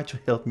chat tried to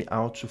help me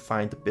out to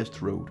find the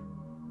best road,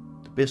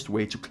 the best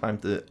way to climb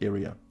the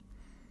area.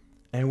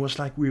 And it was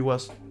like we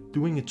was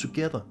doing it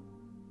together.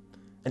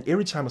 And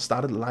every time I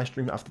started a live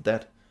stream after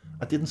that,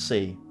 I didn't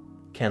say,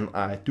 can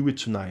I do it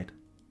tonight?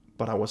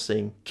 But I was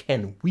saying,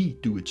 can we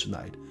do it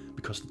tonight?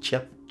 Because the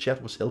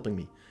chat was helping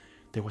me.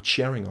 They were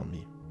cheering on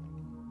me.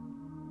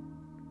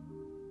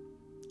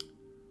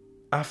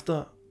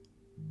 After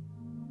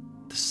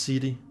the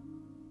city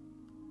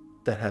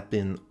that had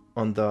been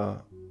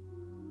under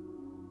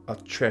a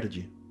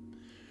tragedy,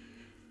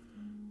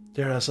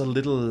 there is a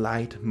little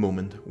light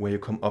moment where you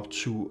come up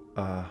to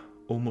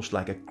almost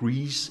like a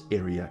grease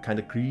area,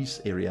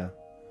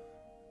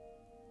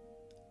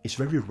 It's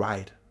very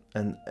wide,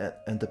 and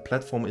the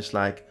platform is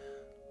like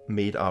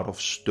made out of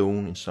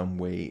stone in some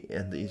way,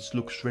 and it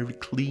looks very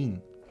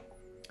clean.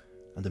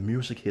 And the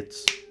music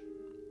hits,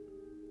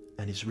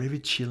 and it's very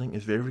chilling,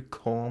 it's very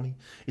calming,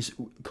 it's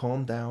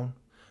calmed down.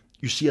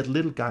 You see a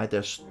little guy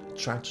that's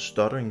trying to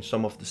stutter in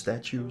some of the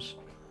statues.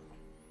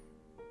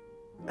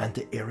 And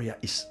the area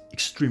is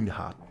extremely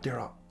hard. There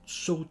are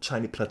so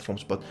tiny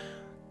platforms, but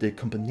the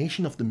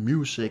combination of the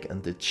music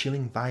and the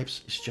chilling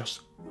vibes is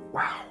just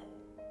wow.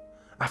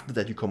 After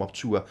that, you come up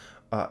to a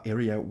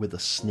area with a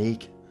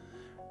snake.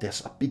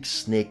 There's a big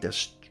snake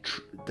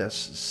that's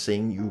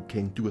saying you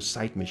can do a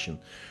side mission.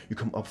 You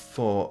come up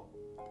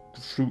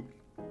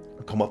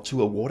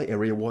to a water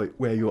area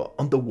where you're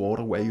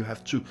underwater, where you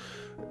have to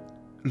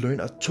learn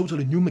a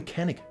totally new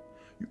mechanic.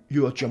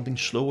 You are jumping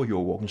slower, you're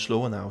walking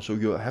slower now, so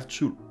you have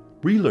to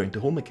relearn the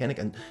whole mechanic,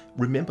 and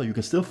remember, you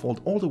can still fall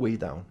all the way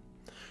down.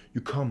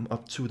 You come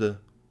up to the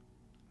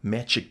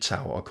magic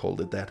tower, I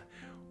called it that,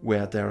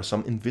 where there are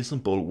some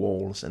invisible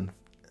walls, and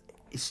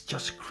it's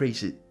just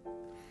crazy.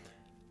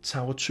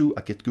 Tower 2,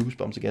 I get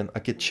goosebumps again, I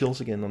get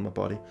chills again on my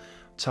body.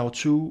 Tower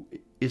 2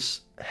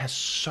 has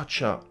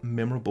such a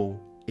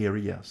memorable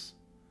areas.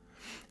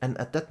 And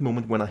at that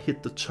moment, when I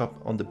hit the top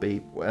on the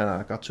Babe, when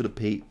I got to the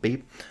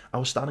Babe, I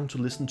was starting to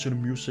listen to the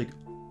music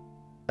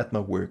at my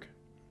work.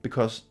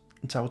 Because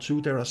in Tower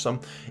 2, there are some...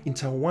 In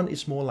Tower 1,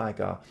 it's more like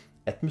a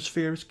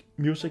atmospheric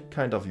music,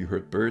 kind of. You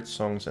heard bird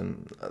songs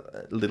and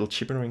a little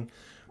chippering.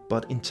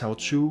 But in Tower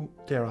 2,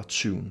 there are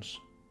tunes.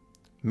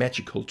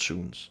 Magical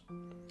tunes.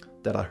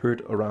 That I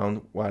heard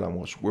around while I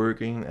was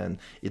working, and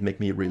it made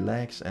me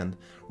relax. And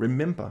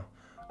remember,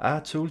 I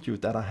told you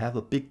that I have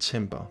a big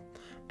temper.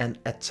 And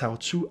at Tower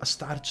 2, I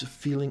started to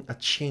feeling a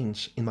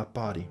change in my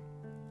body.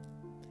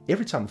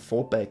 Every time I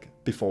fall back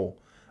before,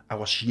 I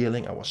was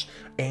yelling, I was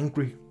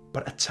angry.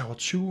 But at Tower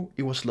 2,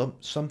 it was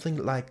something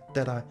like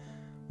that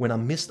when I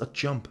missed a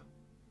jump,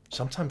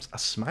 sometimes I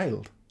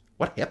smiled.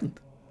 What happened?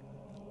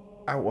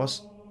 I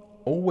was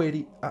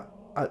already,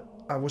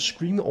 I was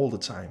screaming all the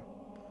time.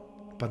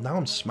 But now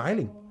I'm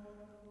smiling.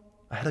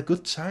 I had a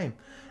good time.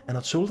 And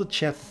I told the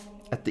chat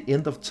at the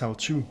end of Tower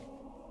 2,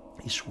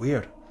 it's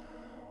weird,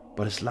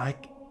 but it's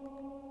like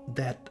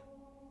that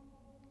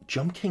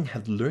Jump King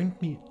had learned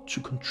me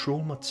to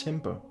control my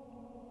temper.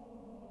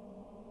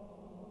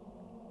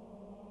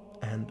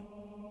 And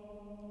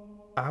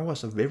I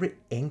was a very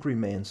angry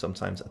man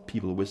sometimes at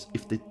people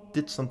if they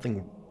did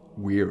something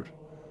weird.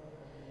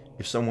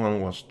 If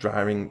someone was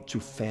driving too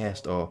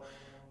fast or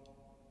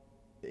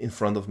in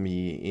front of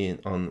me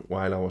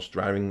while I was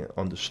driving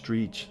on the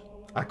street,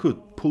 I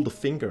could pull the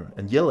finger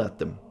and yell at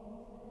them.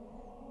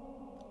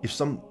 If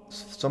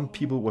some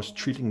people was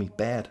treating me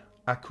bad,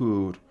 I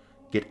could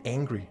get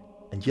angry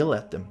and yell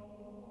at them.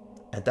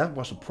 And that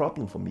was a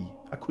problem for me.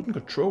 I couldn't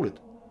control it.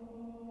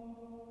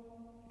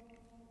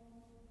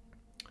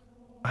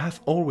 I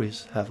have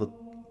always had a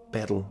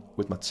battle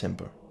with my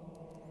temper.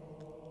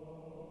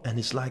 And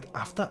it's like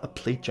after I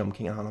played Jump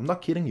King, and I'm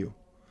not kidding you,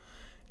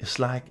 it's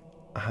like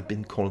I have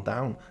been calmed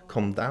down.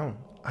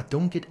 I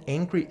don't get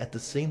angry at the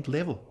same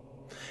level.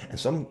 And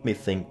some may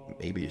think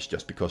maybe it's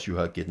just because you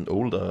are getting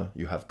older,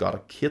 you have got a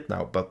kid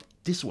now, but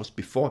this was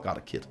before I got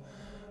a kid.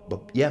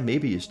 But yeah,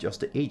 maybe it's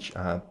just the age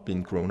I have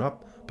been grown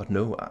up. But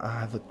no, I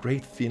have a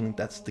great feeling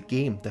that's the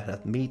game that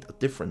had made a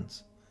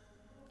difference.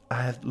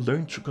 I have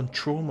learned to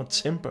control my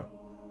temper,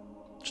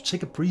 to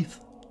take a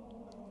breath,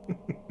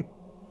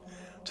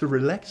 to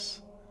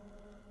relax.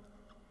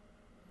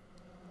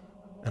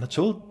 And I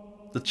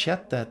told the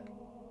chat that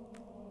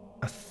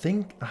I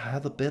think I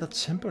have a better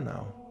temper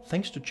now,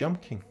 thanks to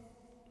Jump King.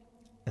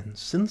 And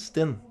since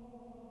then,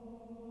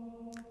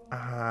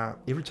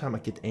 every time I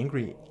get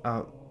angry,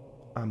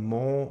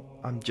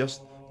 I'm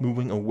just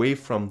moving away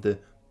from the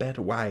bad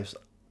vibes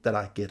that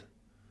I get,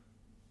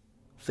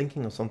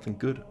 thinking of something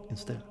good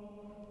instead.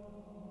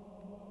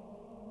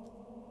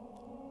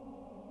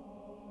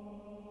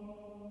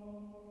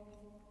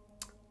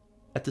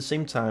 At the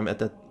same time, at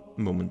that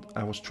moment,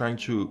 I was trying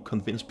to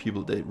convince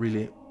people they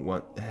really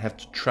have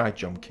to try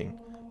Jump King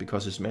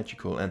because it's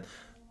magical. And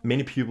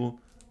many people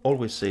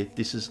always say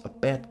this is a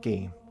bad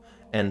game,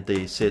 and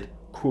they said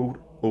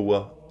quote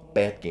over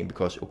bad game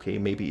because okay,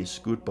 maybe it's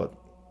good, but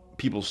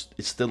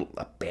it's still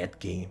a bad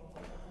game.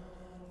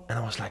 And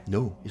I was like,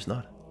 no, it's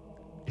not.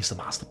 It's a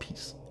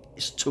masterpiece.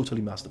 It's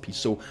totally masterpiece.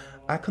 So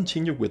I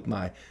continue with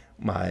my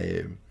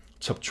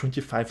top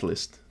 25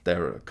 list.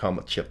 There come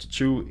a chapter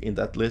 2 in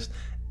that list,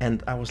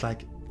 and I was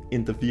like,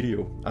 in the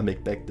video I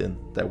make back then,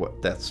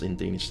 that's in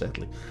Danish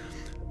sadly,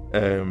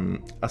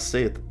 I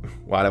said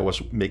while I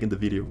was making the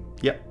video,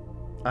 yeah,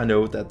 I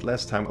know that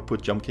last time I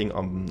put Jump King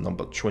on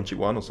number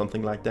 21 or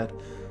something like that,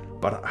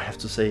 but I have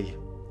to say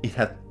it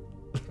had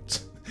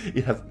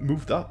it had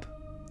moved up.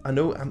 I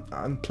know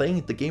I'm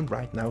playing the game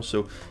right now,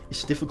 so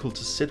it's difficult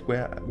to sit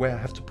where I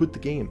have to put the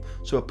game.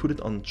 So I put it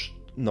on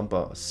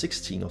number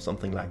 16 or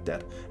something like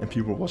that, and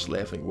people was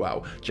laughing.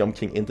 Wow, Jump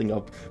King ending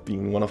up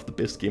being one of the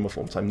best game of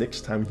all time.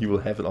 Next time he will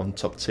have it on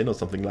top 10 or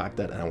something like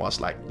that. And I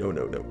was like, no.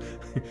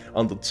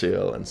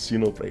 Undertale and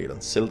Xenoblade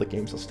and Zelda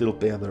games are still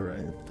better,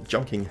 and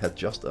Jump King had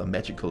just a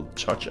magical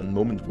touch and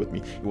moment with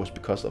me. It was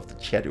because of the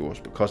chat, it was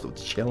because of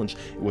the challenge,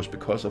 it was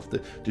because of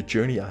the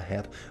journey I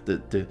had,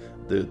 the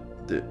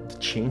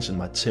change in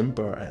my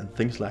temper and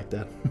things like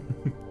that.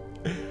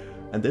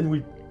 And then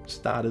we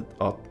started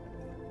up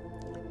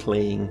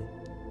playing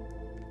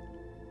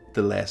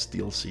the last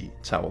DLC,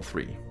 Tower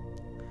 3,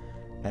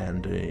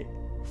 and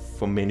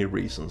for many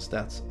reasons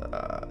that's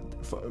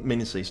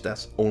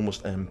that's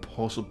almost an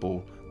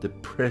impossible,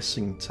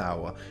 depressing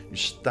tower. You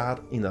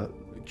start in a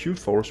cute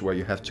forest where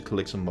you have to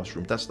collect some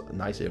mushrooms, that's a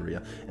nice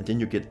area, and then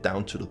you get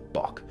down to the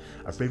bog,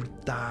 a very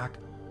dark,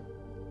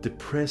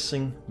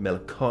 depressing,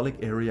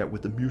 melancholic area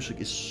where the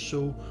music is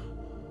so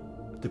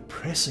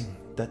depressing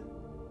that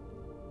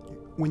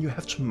when you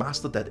have to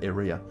master that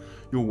area,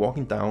 you're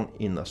walking down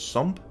in a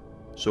sump.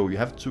 So you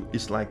have to,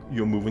 it's like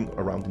you're moving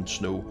around in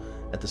snow.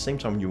 At the same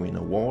time you're in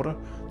a water,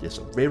 there's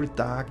a very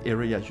dark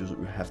area, you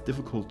have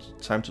difficult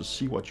time to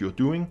see what you're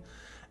doing,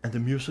 and the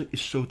music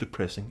is so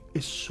depressing.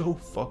 It's so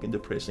fucking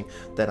depressing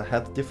that I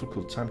have a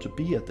difficult time to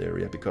be at the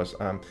area because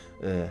I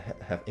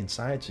have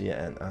anxiety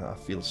and I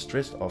feel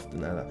stressed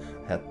often, and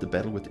I had the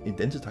battle with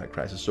identity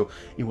crisis. So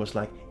it was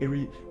like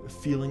every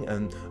feeling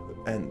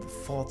and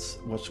thoughts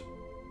was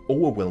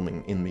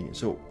overwhelming in me.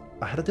 So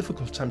I had a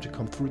difficult time to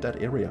come through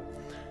that area.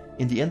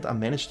 In the end, I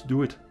managed to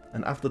do it,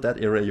 and after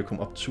that area, you come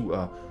up to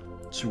a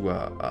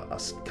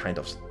kind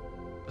of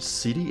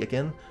city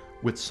again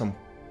with some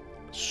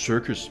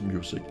circus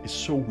music. It's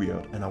so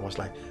weird, and I was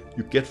like,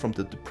 you get from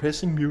the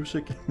depressing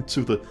music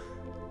to the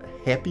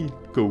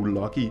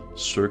happy-go-lucky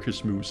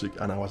circus music,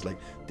 and I was like,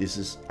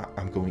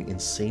 I'm going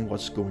insane.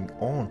 What's going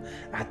on?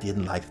 I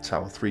didn't like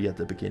Tower 3 at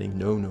the beginning.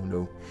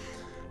 No.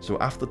 So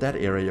after that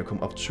area, you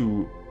come up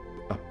to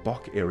a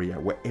bog area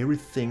where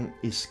everything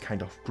is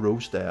kind of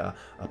gross. There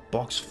are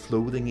bugs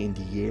floating in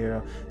the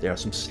air. There are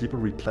some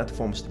slippery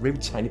platforms, very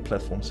tiny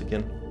platforms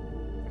again.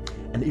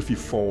 And if you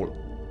fall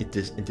in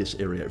this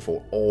area, you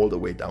fall all the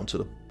way down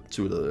to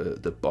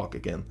the bog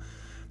again,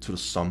 to the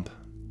sump.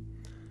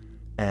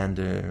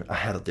 And I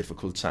had a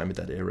difficult time in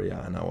that area,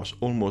 and I was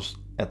almost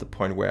at the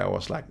point where I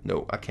was like,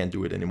 no, I can't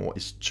do it anymore.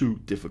 It's too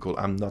difficult.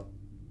 I'm not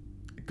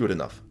good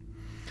enough.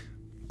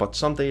 But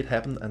someday it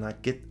happened, and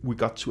we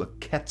got to a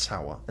cat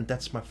tower, and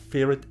that's my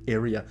favorite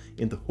area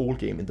in the whole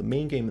game, in the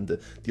main game, in the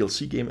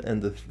DLC game,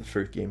 and the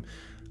third game.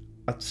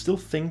 I still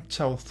think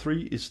Tower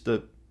 3 is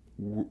the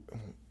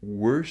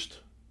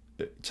worst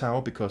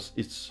tower because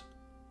it's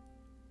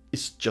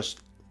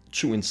just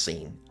too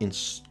insane in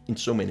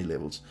so many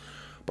levels.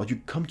 But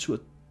you come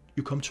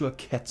to a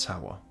cat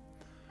tower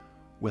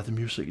where the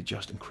music is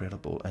just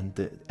incredible and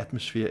the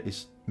atmosphere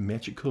is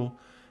magical,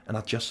 and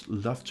I just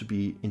love to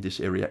be in this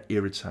area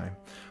every time.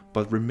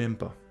 But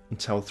remember, in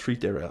Tower 3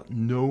 there are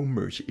no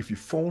mercy. If you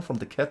fall from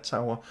the cat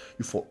tower,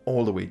 you fall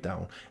all the way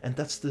down, and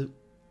that's the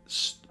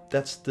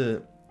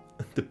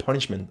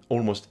punishment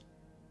almost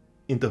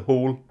in the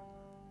whole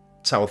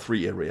Tower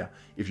 3 area.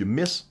 If you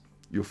miss,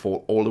 you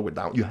fall all the way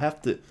down. You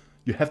have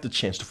the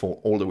chance to fall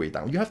all the way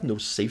down. You have no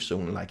safe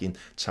zone like in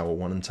Tower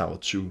 1 and Tower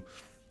 2.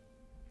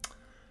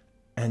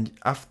 And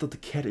after the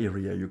cat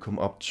area, you come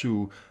up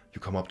to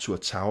a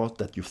tower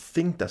that you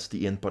think that's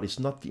the end, but it's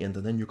not the end.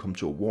 And then you come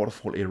to a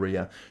waterfall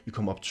area. You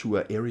come up to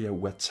an area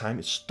where time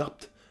is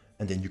stopped,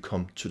 and then you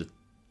come to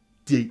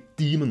the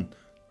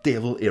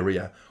devil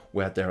area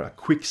where there are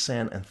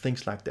quicksand and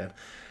things like that.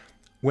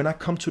 When I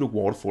come to the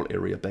waterfall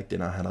area, back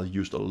then I had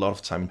used a lot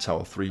of time in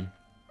Tower 3.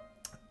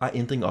 I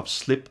ending up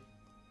slip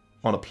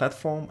on a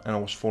platform, and I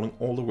was falling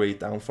all the way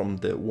down from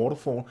the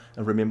waterfall.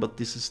 And remember,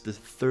 this is the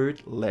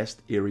third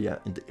last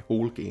area in the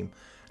whole game,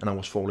 and I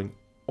was falling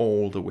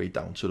all the way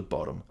down to the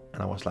bottom.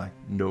 And I was like,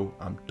 no,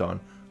 I'm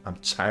done. I'm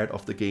tired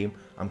of the game.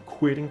 I'm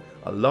quitting.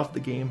 I love the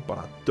game, but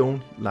I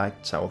don't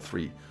like Tower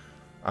 3.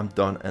 I'm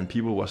done. And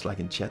people was like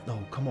in chat, no,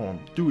 come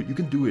on, do it. You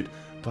can do it.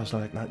 But I was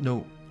like,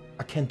 no,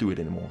 I can't do it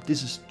anymore.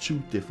 This is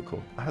too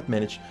difficult. I had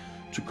managed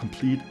to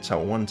complete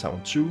Tower 1 and Tower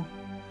 2,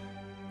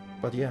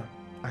 but yeah,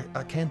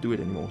 I can't do it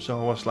anymore. So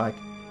I was like,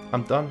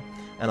 I'm done.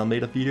 And I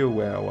made a video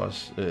where I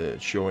was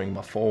showing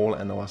my fall,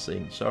 and I was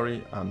saying,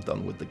 sorry, I'm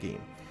done with the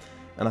game.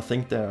 And I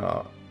think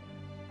there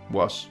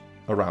was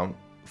around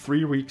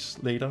 3 weeks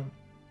later,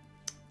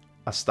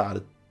 I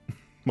started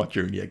my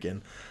journey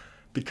again.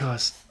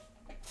 Because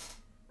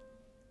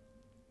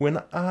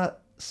when I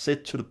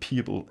said to the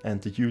people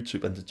and the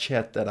YouTube and the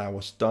chat that I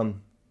was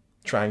done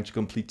trying to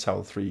complete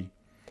Tower 3,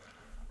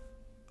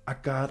 I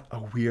got a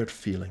weird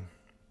feeling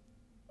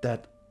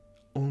that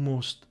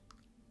almost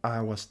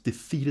I was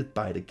defeated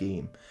by the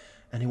game.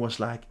 And it was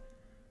like,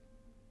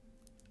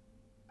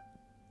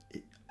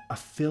 I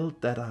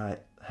felt that I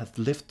had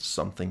left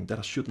something that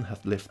I shouldn't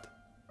have left.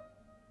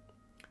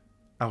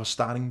 I was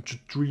starting to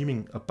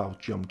dreaming about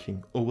Jump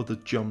King over the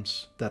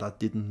jumps that I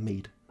didn't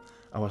make.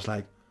 I was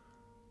like,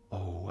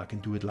 oh, I can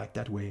do it like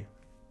that way.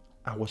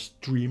 I was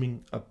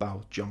dreaming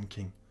about Jump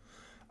King.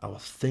 I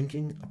was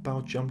thinking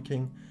about Jump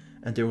King,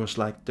 and there was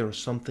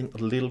something, a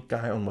little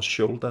guy on my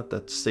shoulder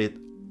that said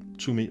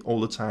to me all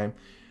the time,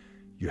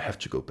 you have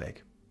to go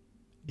back.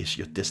 It's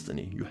your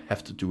destiny. You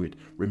have to do it.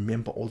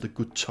 Remember all the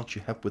good touch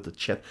you have with the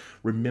chat.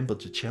 Remember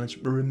the challenge.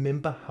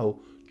 Remember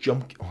how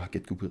I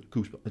get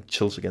goosebumps,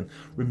 chills again.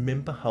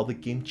 Remember how the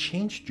game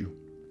changed you.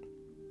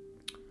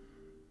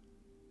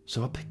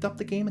 So I picked up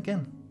the game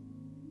again,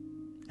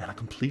 and I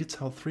completed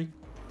Tower 3.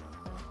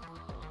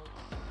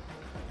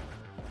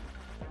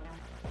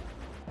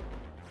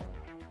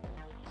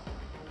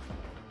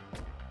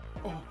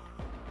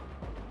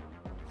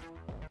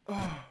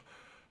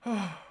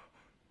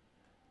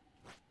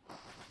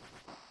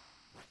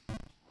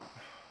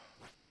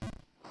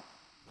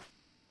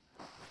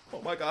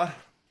 Oh my god.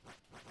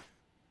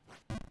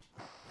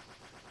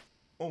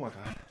 Oh my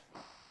god.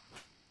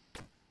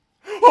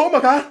 Oh my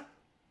god.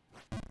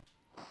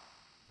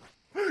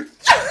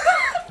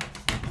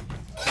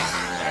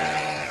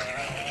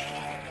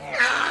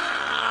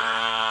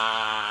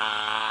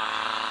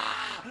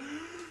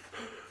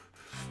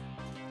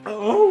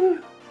 Oh.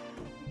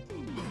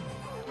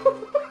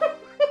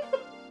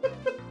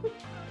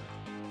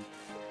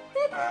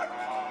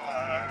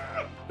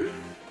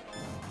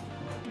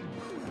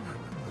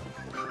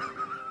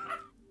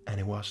 And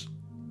it was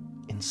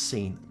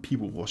insane.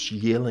 People was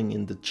yelling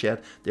in the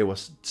chat. They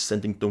was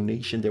sending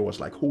donation. There was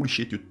like, holy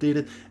shit, you did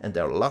it. And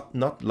there are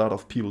not a lot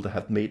of people that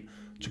have made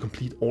to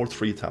complete all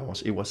 3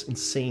 towers. It was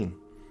insane.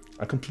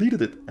 I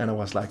completed it, and I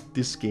was like,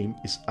 this game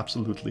is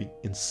absolutely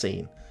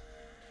insane.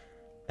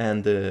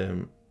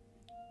 And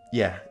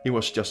yeah, it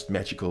was just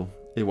magical.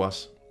 It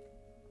was.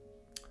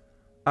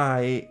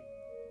 I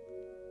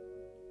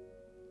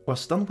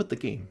was done with the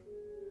game.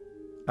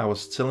 I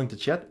was telling the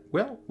chat,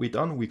 well, we're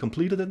done. We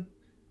completed it.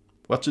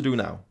 What to do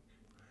now?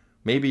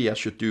 Maybe I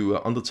should do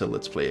Undertale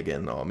Let's Play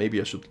again, or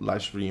maybe I should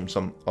live stream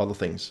some other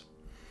things.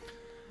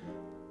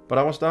 But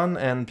I was done,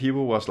 and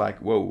people was like,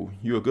 whoa,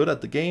 you're good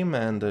at the game,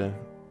 and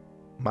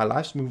my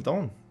life moved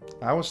on.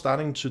 I was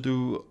starting to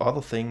do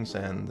other things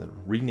and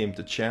rename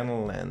the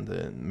channel and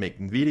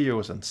making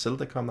videos, and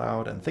Zelda come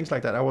out and things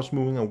like that. I was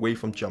moving away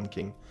from Jump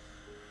King.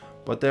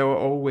 But there were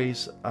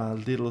always a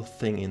little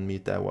thing in me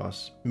that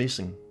was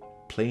missing,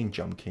 playing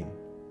Jump King.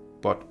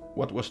 But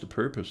what was the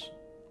purpose?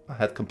 I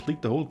had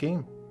completed the whole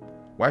game.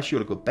 Why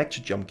should I go back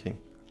to Jump King?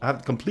 I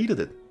had completed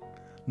it.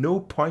 No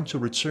point to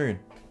return.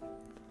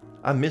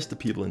 I missed the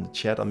people in the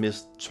chat. I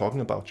missed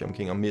talking about Jump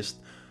King.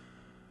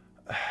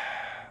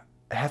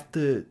 I had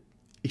the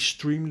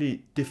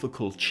extremely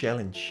difficult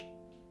challenge.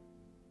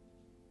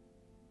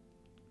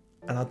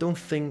 And I don't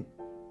think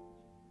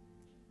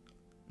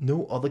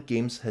no other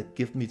games had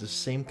given me the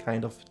same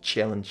kind of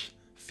challenge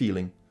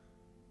feeling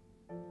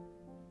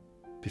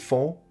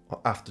before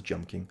or after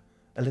Jump King.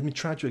 And let me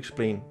try to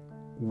explain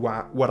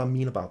what I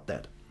mean about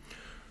that.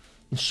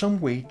 In some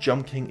way,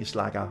 Jump King is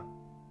like a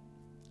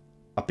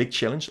big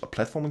challenge, a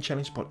platforming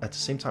challenge, but at the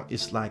same time,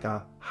 it's like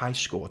a high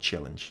score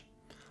challenge.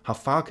 How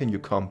far can you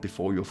come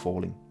before you're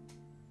falling?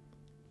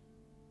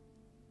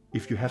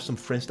 If you have some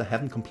friends that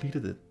haven't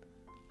completed it,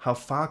 how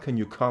far can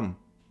you come?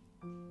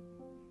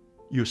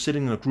 You're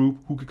sitting in a group,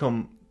 who can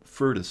come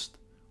furthest?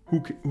 Who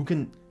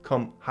can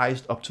come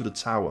highest up to the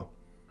tower?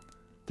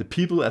 The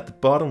people at the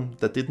bottom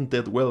that didn't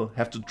did well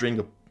have to drink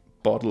a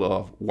bottle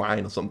of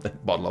wine or something.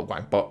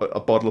 A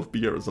bottle of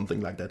beer or something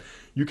like that.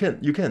 You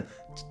can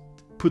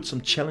put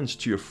some challenge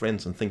to your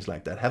friends and things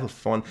like that. Have a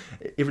fun.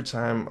 Every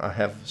time I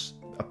have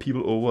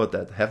people over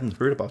that haven't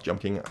heard about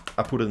Jump King,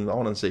 I put it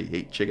on and say,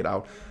 hey, check it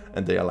out.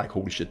 And they are like,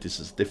 holy shit, this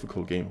is a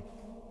difficult game.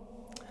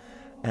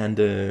 And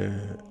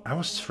I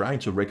was trying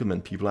to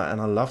recommend people,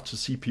 and I love to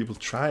see people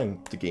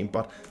trying the game,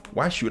 but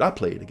why should I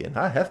play it again?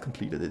 I have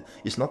completed it.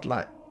 It's not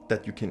like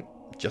that you can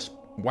just,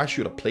 why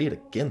should I play it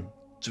again?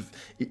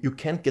 You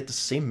can't get the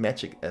same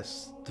magic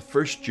as the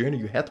first journey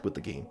you had with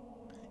the game.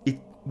 It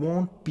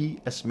won't be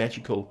as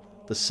magical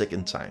the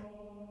second time.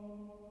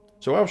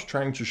 So I was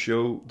trying to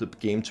show the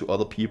game to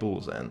other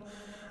people, and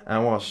I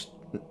was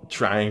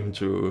trying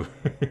to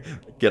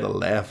get a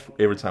laugh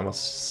every time I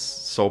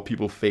saw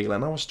people fail,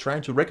 and I was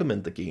trying to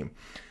recommend the game.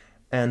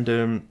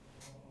 And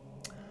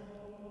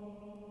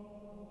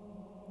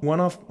one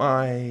of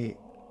my,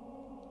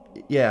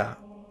 I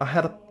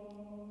had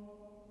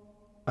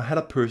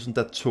a person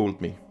that told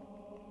me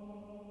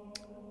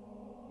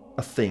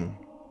a thing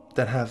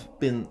that have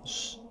been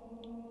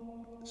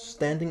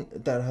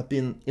that have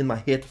been in my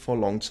head for a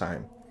long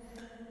time.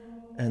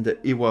 And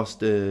it was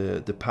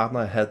the partner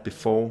I had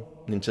before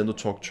Nintendo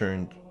Talk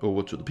turned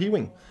over to the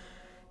P-Wing.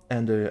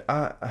 And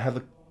I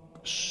have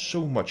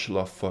so much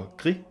love for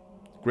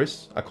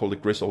Gris. I call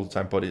it Gris all the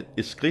time, but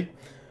it's Gris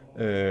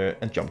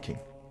and Jump King,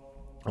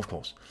 of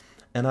course.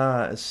 And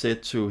I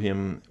said to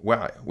him,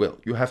 well,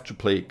 you have to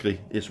play Gris.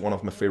 It's one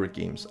of my favorite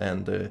games.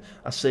 And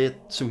I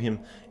said to him,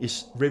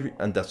 it's very,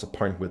 and that's the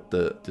point with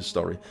the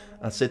story.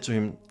 I said to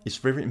him, it's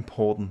very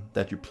important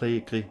that you play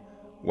Gris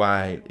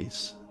while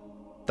it's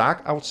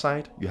dark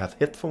outside, you have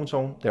headphones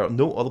on, there are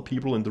no other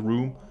people in the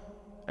room,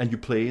 and you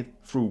play it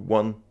through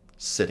one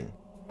sitting.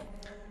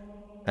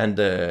 And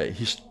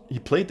he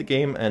played the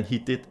game, and he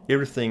did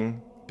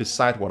everything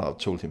beside what I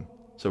told him.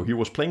 So he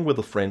was playing with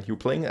a friend. He was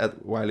playing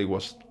while it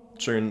was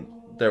turned.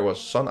 There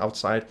was sun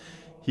outside.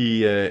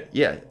 He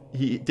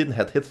didn't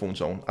have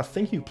headphones on. I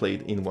think he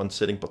played in one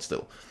sitting, but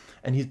still.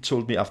 And he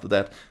told me after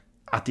that,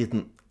 I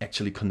didn't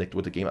actually connect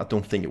with the game. I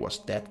don't think it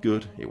was that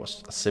good. It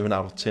was a 7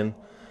 out of 10,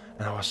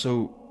 and I was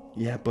so.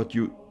 Yeah, but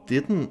you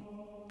didn't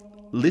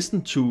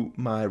listen to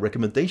my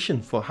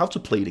recommendation for how to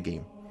play the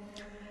game.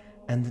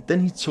 And then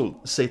he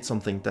said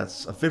something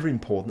that's very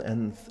important,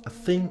 and a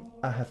thing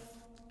that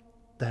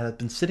had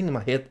been sitting in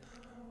my head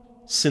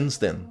since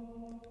then.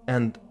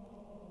 And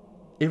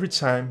every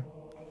time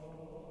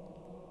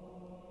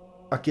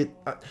I get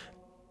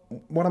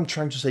what I'm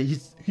trying to say,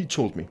 he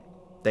told me,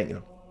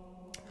 Daniel,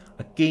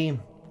 a game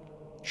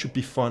should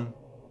be fun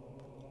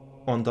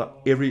under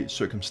every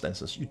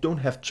circumstances. You don't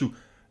have to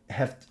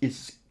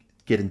it's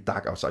getting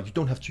dark outside. You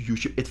don't have to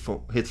use your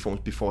headphones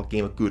before a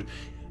game are good.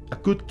 A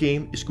good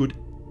game is good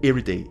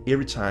every day,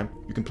 every time.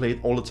 You can play it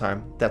all the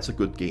time. That's a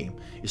good game.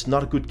 It's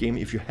not a good game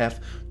if you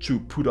have to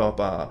put up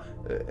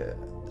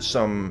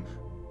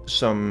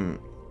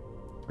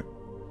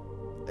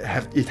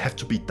it have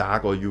to be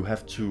dark, or you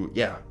have to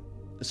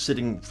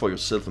sitting for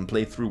yourself and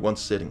play through one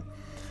sitting.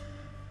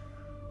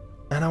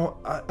 And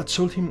I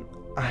told him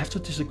I have to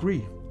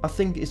disagree. I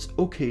think it's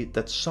okay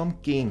that some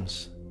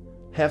games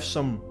have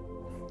some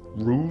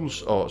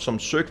rules or some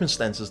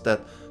circumstances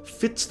that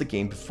fits the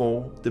game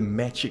before the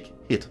magic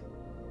hit.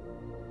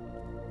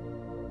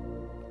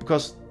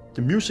 Because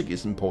the music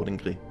is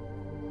important.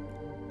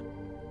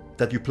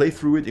 That you play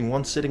through it in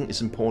one sitting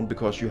is important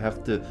because you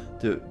have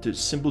the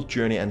simple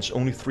journey, and it's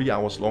only 3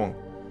 hours long.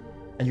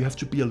 And you have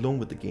to be alone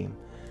with the game.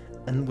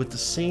 And with the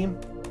same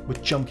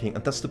with Jump King,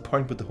 and that's the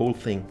point with the whole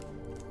thing.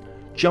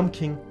 Jump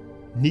King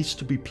needs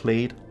to be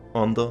played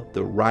under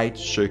the right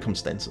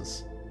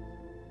circumstances.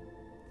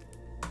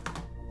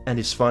 And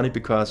it's funny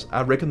because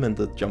I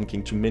recommended Jump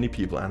King to many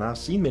people, and I've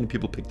seen many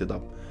people picked it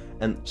up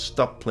and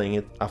stop playing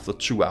it after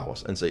 2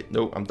 hours and say,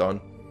 no, I'm done.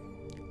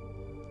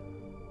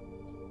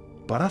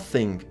 But I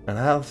think, and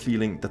I have a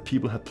feeling, that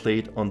people have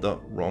played under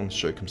wrong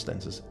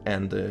circumstances,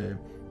 and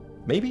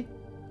maybe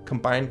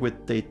combined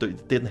with they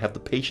didn't have the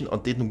patience or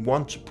didn't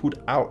want to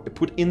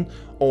put in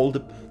all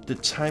the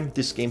time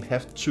this game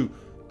has to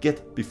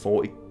get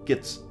before it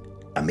gets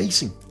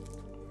amazing.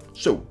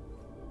 So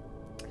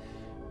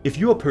if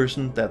you're a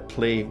person that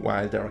play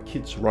while there are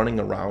kids running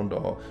around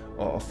or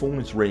a phone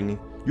is ringing,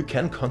 you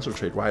can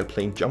concentrate while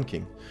playing Jump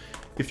King.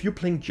 If you're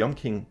playing Jump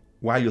King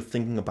while you're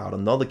thinking about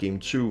another game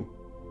too,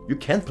 you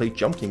can't play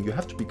Jump King. You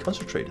have to be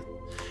concentrated.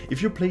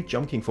 If you play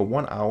Jump King for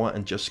 1 hour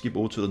and just skip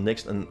over to the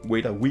next and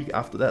wait a week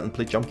after that and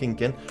play Jump King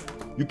again,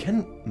 you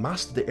can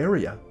master the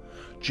area.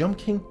 Jump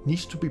King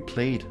needs to be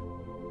played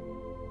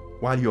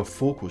while you're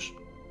focused,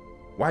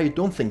 while you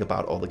don't think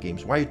about other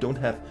games, while you don't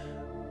have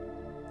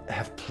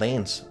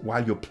plans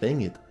while you're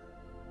playing it,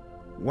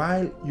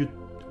 while you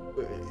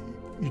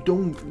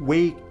don't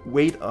wait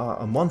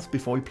a month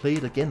before you play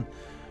it again.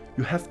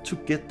 You have to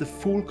get the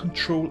full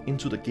control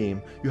into the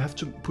game. You have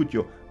to put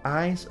your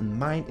eyes and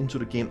mind into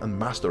the game and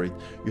master it.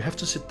 You have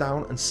to sit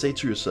down and say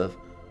to yourself,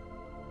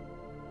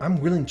 I'm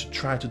willing to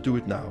try to do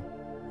it now.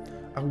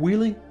 I'm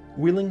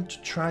willing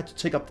to try to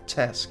take up the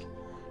task,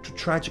 to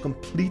try to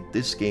complete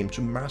this game,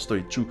 to master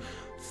it, to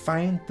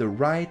find the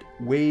right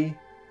way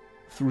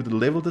through the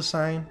level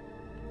design.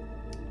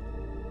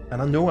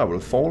 And I know I will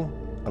fall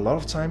a lot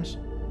of times,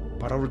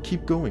 but I will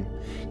keep going.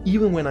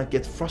 Even when I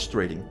get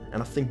frustrating,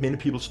 and I think many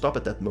people stop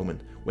at that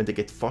moment, when they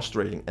get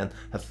frustrating and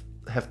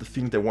have the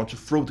feeling they want to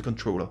throw the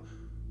controller.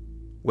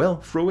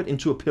 Well, throw it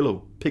into a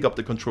pillow, pick up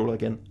the controller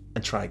again,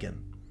 and try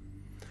again.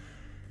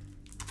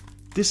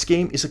 This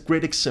game is a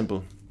great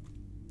example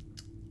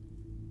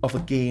of a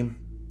game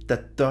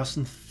that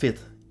doesn't fit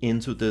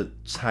into the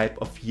type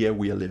of year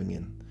we are living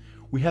in.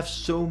 We have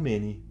so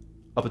many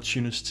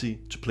opportunity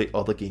to play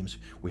other games.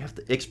 We have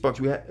the Xbox,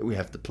 we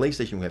have the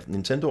PlayStation, we have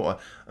Nintendo,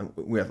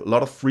 we have a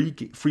lot of free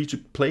to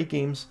play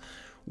games.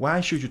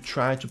 Why should you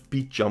try to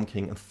beat Jump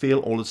King and fail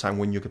all the time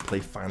when you can play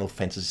Final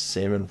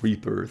Fantasy VII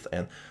Rebirth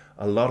and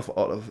a lot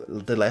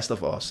of The Last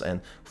of Us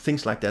and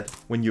things like that,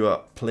 when you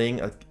are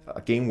playing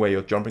a game where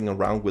you're jumping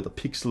around with a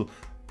pixel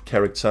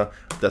character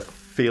that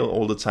fail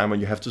all the time and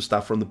you have to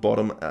start from the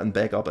bottom and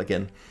back up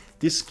again.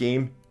 This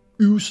game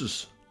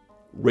uses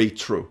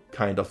retro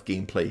kind of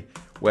gameplay,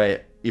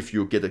 where if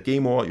you get a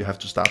game over, you have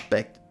to start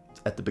back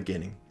at the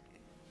beginning.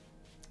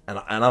 And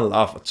I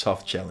love a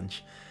tough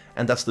challenge.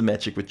 And that's the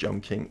magic with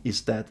Jump King,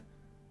 is that,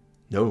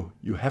 no,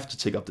 you have to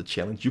take up the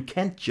challenge. You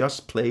can't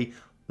just play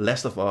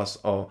Last of Us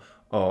or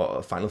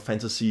Final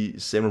Fantasy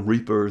VII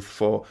Rebirth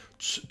for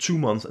 2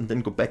 months and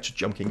then go back to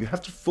Jump King. You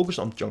have to focus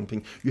on Jump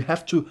King. You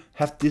have to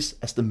have this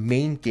as the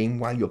main game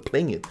while you're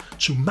playing it,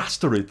 to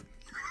master it.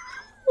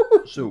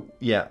 So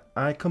yeah,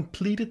 I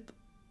completed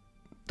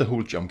the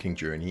whole Jump King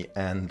journey,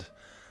 and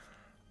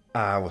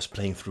I was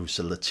playing through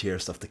Zelda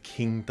Tears of the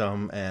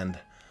Kingdom, and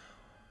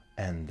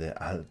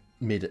I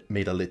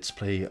made a let's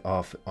play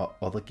of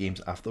other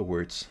games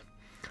afterwards.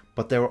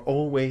 But there were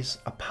always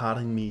a part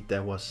in me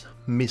that was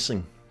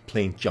missing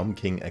playing Jump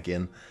King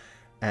again,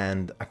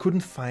 and I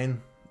couldn't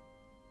find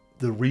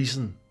the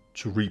reason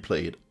to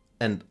replay it,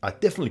 and I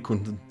definitely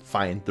couldn't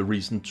find the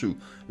reason to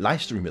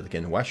live stream it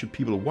again. Why should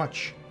people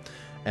watch?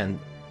 And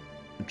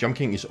Jump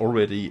King is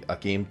already a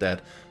game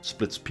that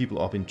splits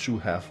people up in two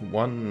halves.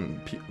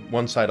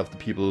 One side of the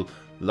people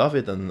love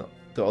it, and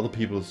the other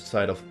people's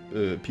side of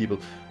people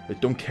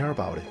don't care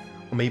about it,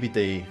 or maybe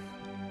they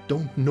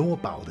don't know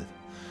about it.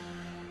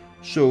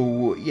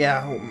 So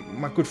yeah,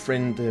 my good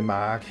friend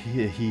Mark,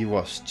 he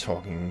was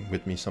talking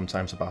with me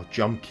sometimes about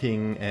Jump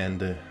King,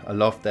 and I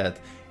love that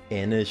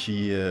Anna,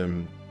 she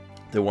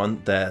the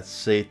one that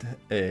said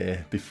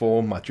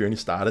before my journey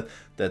started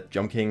that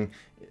Jump King,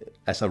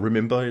 as I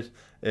remember it,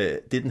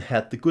 didn't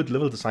have the good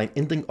level design,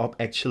 ending up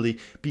actually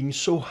being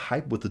so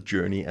hyped with the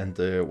journey and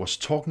was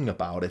talking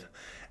about it,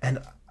 and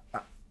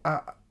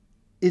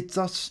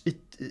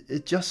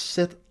it just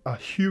set a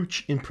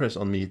huge impress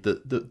on me,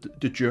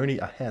 the journey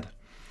I had.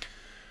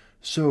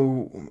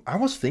 So I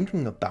was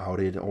thinking about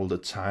it all the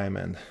time,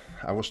 and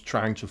I was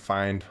trying to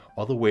find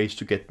other ways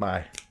to get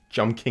my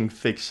Jump King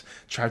fix,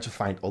 try to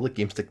find other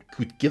games that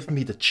could give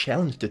me the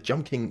challenge that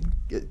Jump King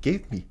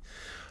gave me.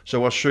 So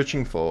I was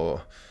searching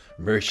for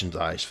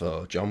merchandise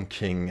for Jump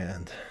King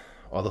and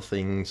other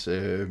things,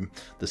 the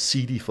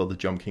CD for the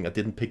Jump King. I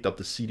didn't pick up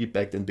the CD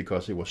back then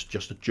because it was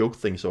just a joke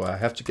thing, so I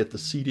have to get the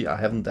CD. I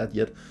haven't that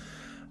yet.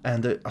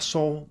 And I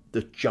saw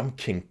the Jump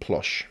King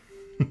plush.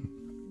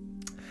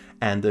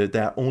 And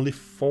there are only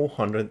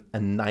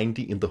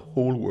 490 in the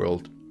whole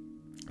world.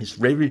 It's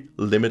very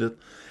limited,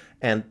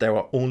 and there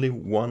are only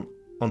one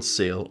on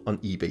sale on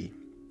eBay.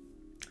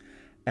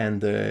 And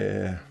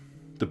the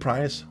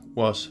price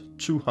was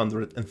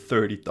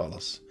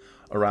 $230,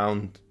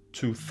 around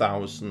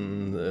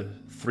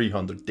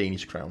 2,300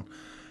 Danish crown.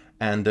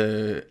 And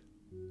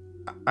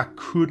I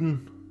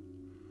couldn't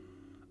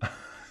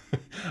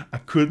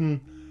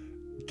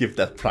give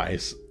that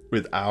price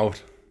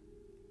without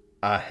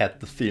I had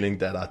the feeling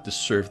that I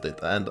deserved it.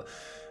 And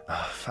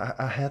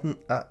I hadn't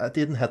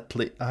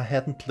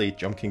played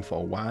Jump King for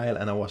a while,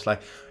 and I was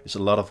like, it's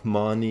a lot of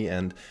money,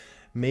 and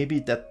maybe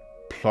that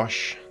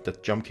plush,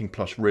 that Jump King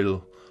plush,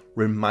 will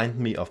remind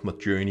me of my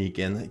journey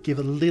again, give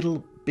a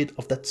little bit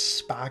of that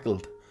sparkle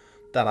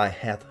that I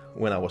had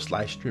when I was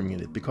live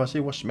streaming it, because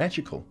it was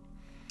magical.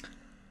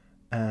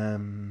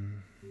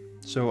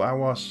 So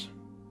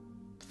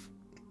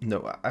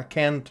I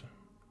can't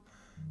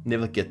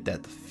never get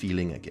that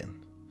feeling again.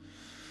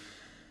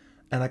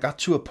 And I got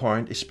to a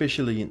point,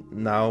 especially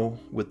now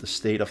with the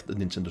state of the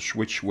Nintendo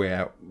Switch,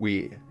 where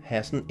we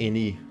hasn't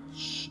any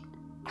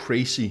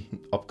crazy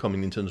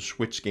upcoming Nintendo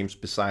Switch games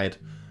beside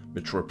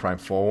Metroid Prime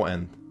 4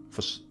 and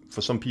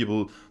for some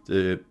people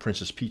the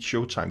Princess Peach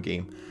Showtime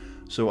game.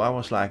 So I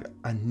was like,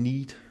 I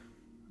need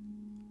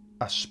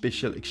a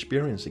special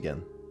experience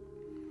again.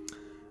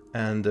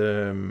 And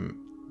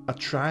I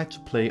tried to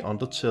play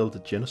Undertale: The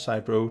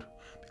Genocide Road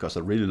because I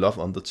really love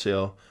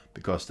Undertale,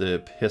 because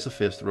the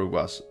Pesafest Road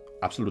was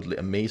absolutely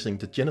amazing.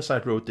 The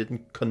Genocide Road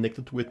didn't connect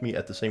it with me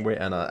at the same way,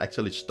 and I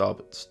actually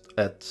stopped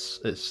at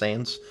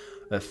Sans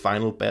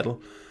final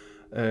battle.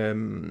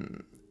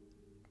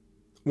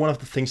 One of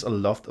the things I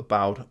loved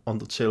about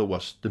Undertale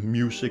was the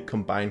music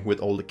combined with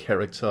all the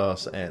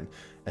characters and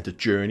the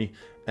journey.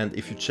 And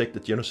if you check the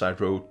Genocide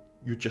Road,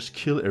 you just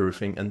kill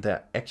everything, and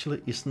there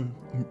actually isn't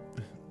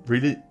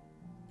really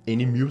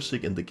any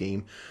music in the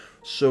game.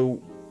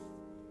 So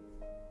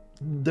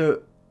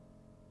the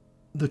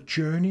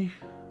journey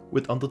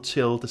with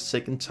Undertale the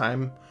second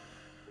time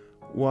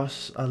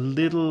was a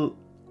little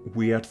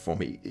weird for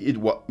me. It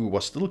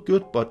was still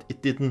good, but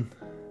it didn't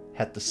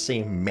have the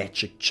same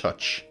magic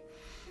touch.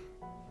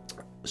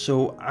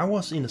 So I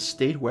was in a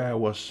state where I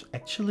was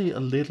actually a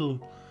little,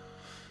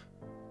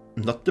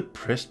 not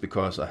depressed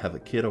because I have a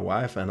kid, a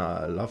wife, and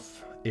I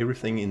love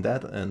everything in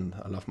that, and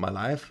I love my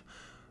life,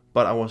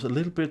 but I was a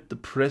little bit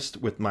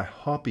depressed with my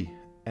hobby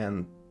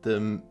and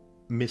the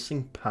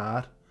missing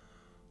part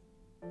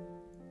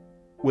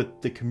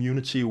with the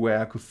community where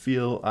I could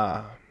feel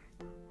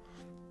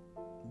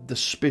the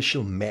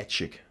special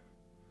magic.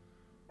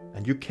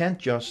 And you can't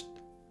just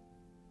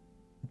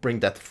bring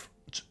that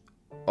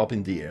up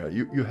in the air.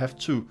 You have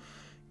to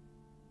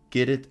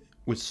get it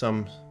with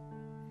some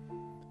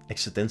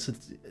accidents.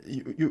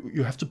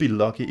 You have to be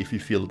lucky if you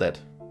feel that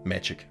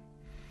magic.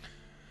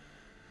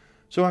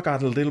 So I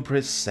got a little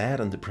bit sad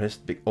and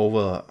depressed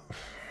over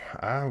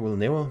I will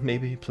never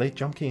maybe play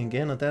Jump King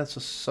again, and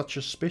that's such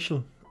a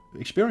special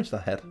experience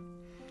I had.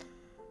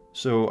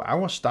 So I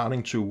was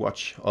starting to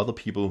watch other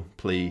people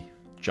play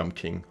Jump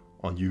King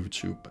on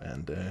YouTube,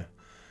 and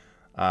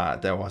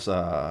there was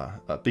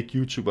a big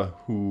YouTuber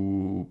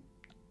who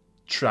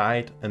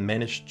tried and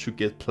managed to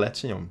get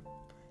platinum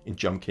in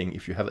Jump King.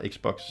 If you have an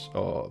Xbox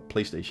or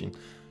PlayStation,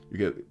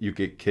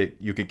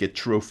 you can get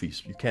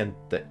trophies. You can't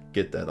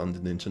get that on the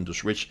Nintendo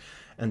Switch,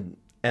 and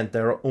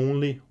there are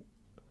only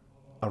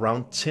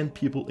around 10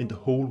 people in the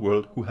whole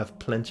world who have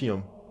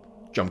platinum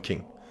Jump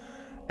King.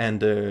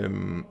 And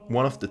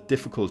one of the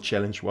difficult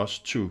challenge was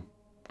to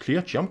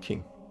clear Jump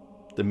King,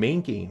 the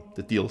main game,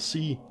 the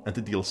DLC, and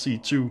the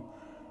DLC 2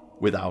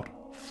 without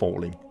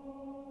falling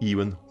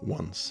even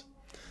once.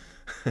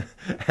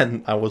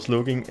 And I was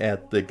looking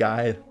at the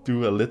guy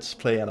do a Let's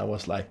Play, and I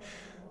was like,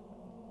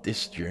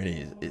 this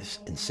journey is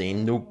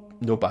insane.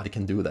 Nobody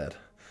can do that.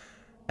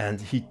 And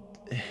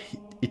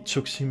it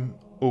took him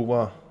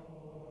over.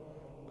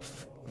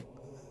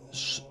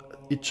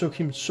 It took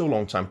him so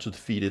long time to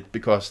defeat it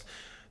because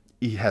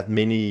he had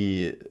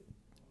many.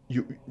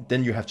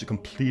 Then you have to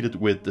complete it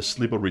with the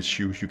slippery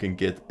shoes you can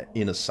get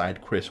in a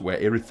side quest where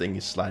everything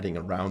is sliding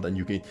around, and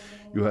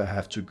you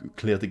have to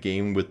clear the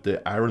game with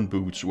the iron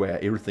boots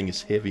where everything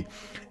is heavy,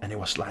 and it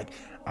was like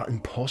an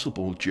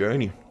impossible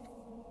journey.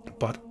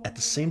 But at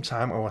the same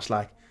time I was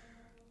like,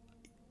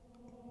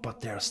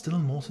 but there's still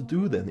more to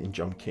do than in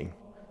Jump King.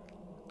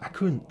 I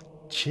couldn't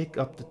check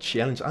up the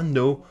challenge. I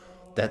know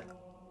that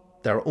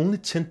there are only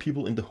 10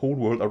 people in the whole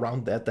world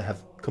around that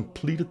have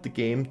completed the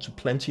game to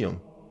platinum.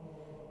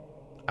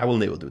 I will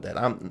never do that.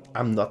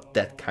 I'm not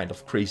that kind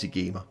of crazy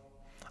gamer.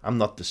 I'm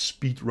not the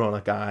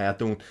speedrunner guy. I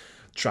don't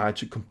try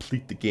to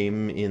complete the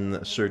game in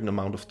a certain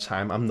amount of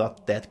time. I'm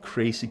not that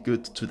crazy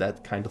good to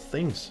that kind of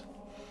things.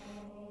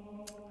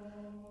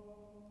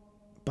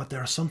 But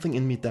there was something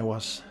in me that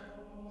was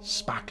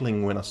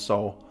sparkling when I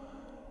saw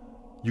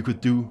you could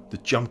do the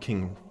Jump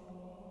King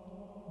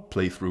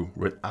playthrough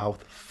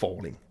without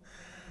falling.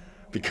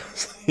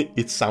 Because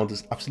it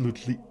sounded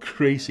absolutely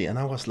crazy, and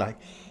I was like,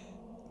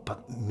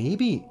 but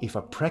maybe if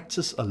I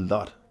practice a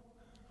lot,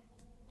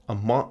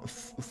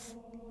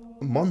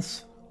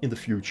 months in the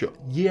future,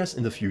 years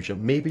in the future,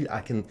 maybe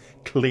I can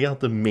clear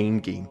the main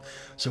game.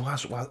 So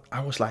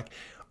I was like,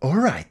 all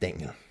right,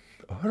 Daniel,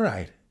 all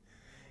right.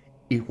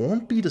 It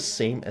won't be the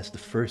same as the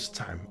first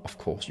time, of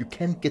course. You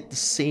can't get the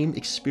same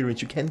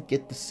experience, you can't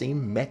get the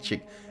same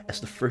magic as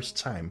the first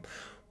time.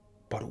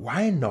 But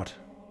why not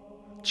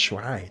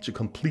try to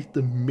complete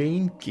the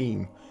main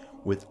game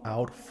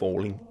without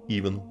falling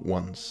even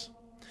once?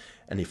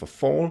 And if I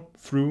fall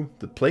through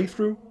the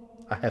playthrough,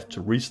 I have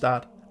to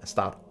restart and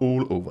start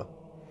all over.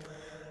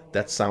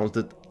 That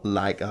sounded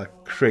like a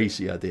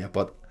crazy idea,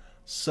 but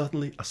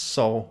suddenly I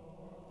saw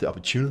the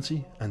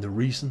opportunity and the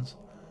reason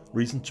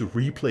to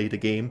replay the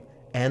game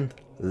and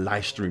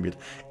live stream it.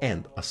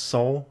 And I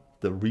saw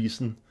the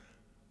reason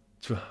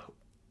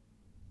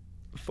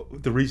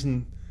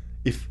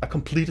if I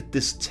completed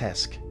this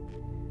task,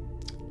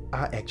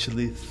 I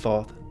actually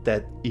thought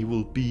that it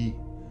will be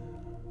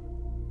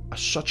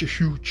such a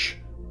huge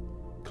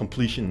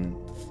completion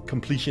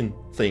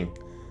thing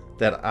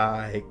that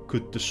I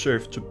could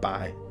deserve to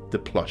buy the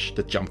plush,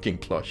 the Jump King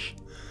plush.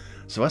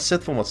 So I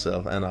said for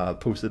myself, and I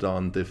posted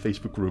on the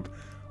Facebook group,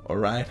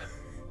 alright,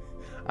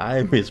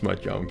 I miss my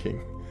Jump King.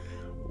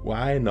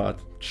 Why not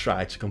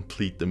try to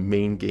complete the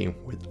main game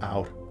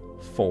without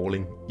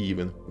falling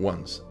even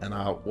once? And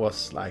I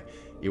was like,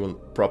 it will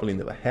probably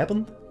never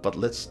happen, but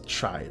let's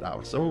try it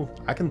out so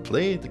I can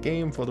play the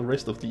game for the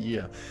rest of the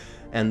year.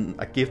 And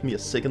I gave me a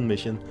second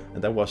mission,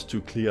 and that was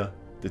to clear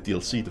the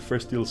DLC, the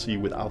first DLC,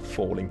 without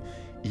falling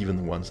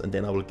even once, and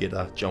then I will get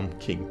a Jump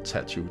King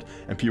tattooed.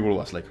 And people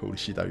was like, holy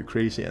shit, are you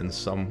crazy? And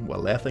some were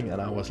laughing, and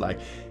I was like,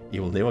 it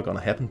will never gonna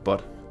happen,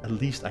 but at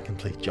least I can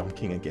play Jump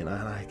King again,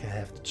 and I can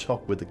have to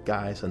talk with the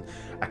guys, and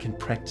I can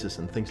practice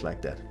and things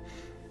like that.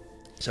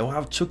 So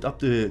I took up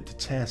the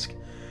task,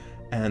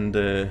 and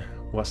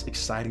was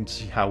exciting to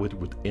see how it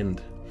would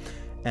end.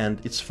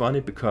 And it's funny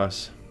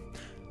because,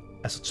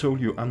 as I told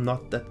you, I'm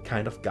not that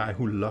kind of guy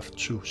who loves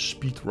to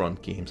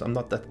speedrun games. I'm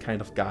not that kind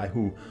of guy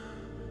who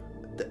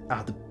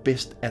are the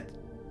best at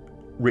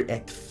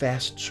react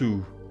fast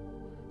to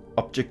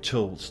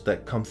objectives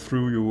that come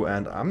through you,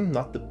 and I'm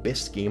not the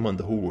best gamer in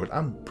the whole world.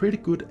 I'm pretty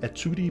good at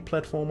 2D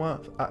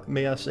platformer,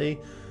 may I say,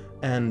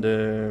 and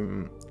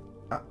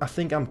I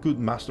think I'm good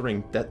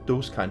mastering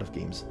those kind of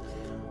games.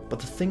 But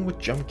the thing with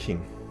Jump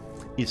King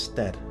is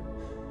that,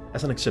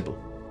 as an example,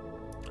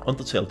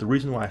 Undertale, the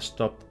reason why I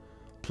stopped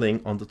playing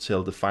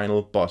Undertale, the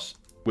final boss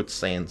with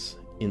Sans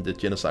in the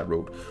Genocide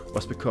Road,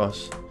 was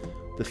because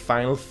the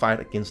final fight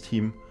against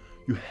him,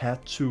 you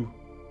had to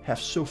have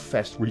so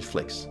fast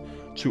reflex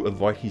to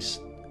avoid his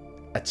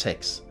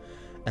attacks.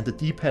 And the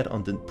D-pad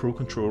on the Pro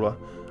Controller,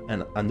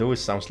 and I know it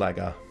sounds like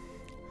a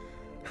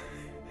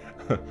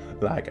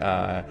like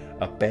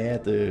a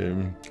bad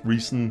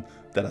reason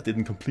that I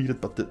didn't complete it,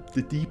 but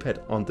the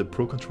D-pad on the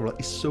Pro Controller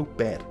is so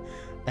bad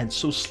and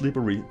so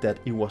slippery that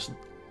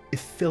it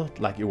felt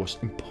like it was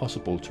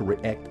impossible to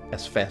react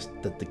as fast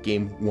that the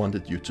game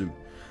wanted you to.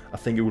 I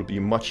think it would be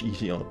much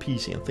easier on a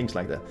PC and things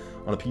like that,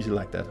 on a PC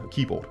like that, a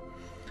keyboard.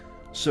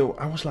 So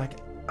I was like,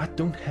 I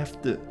don't have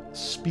the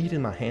speed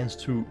in my hands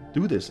to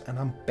do this, and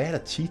I'm bad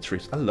at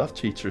Tetris. I love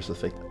Tetris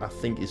Effect. I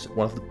think it's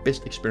one of the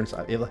best experiences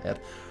I've ever had,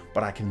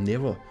 but I can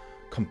never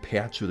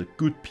compare to the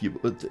good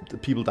people, the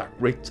people that are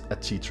great at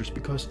Tetris,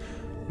 because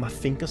my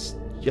fingers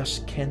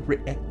just can't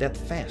react that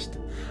fast.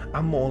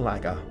 I'm more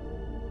like a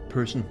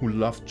person who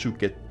loves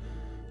JRPGs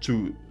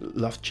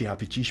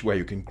where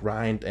you can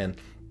grind and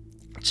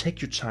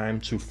take your time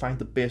to find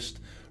the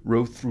best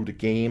road through the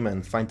game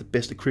and find the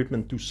best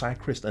equipment, do side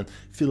quests, and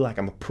feel like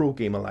I'm a pro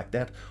gamer like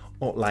that.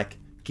 Or like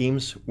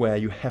games where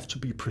you have to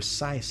be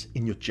precise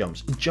in your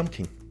jumps. In Jump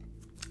King,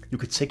 you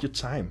can take your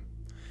time.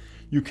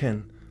 You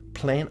can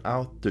plan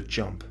out the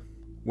jump,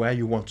 where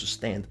you want to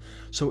stand.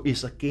 So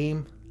it's a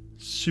game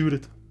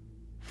suited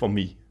for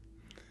me.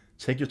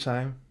 Take your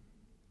time,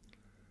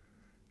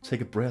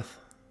 take a breath,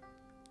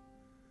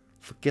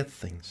 forget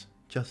things,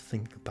 just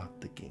think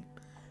about the game.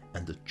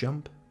 And the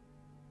jump,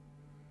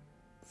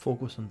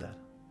 focus on that.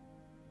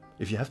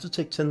 If you have to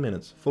take 10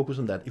 minutes, focus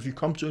on that. If you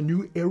come to a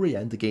new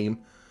area in the game,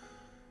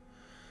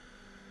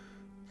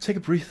 take a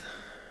breath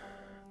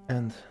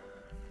and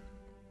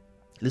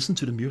listen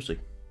to the music.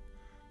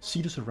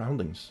 See the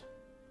surroundings.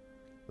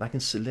 Like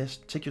in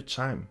Celeste, take your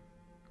time.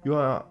 You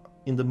are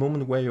in the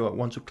moment where you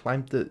want to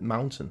climb the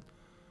mountain,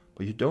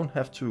 but you don't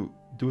have to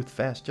do it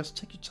fast. Just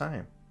take your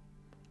time.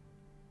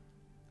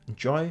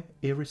 Enjoy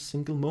every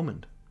single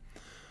moment.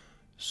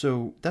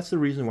 So that's the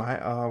reason why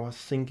I was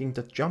thinking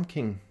that Jump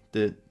King,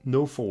 the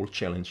no fall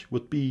challenge,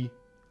 would be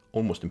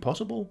almost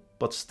impossible,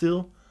 but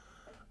still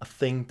a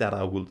thing that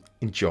I would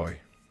enjoy.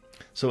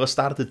 So I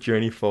started the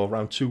journey for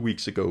around 2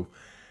 weeks ago,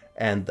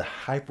 and the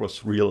hype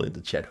was real in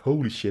the chat.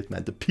 Holy shit,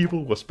 man. The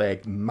people was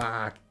back.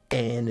 Mark,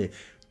 Anne,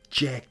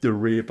 Jack the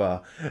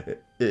Ripper,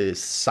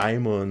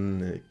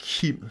 Simon,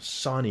 Kim,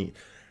 Sonny,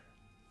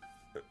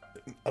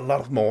 a lot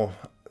of more.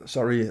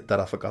 Sorry that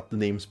I forgot the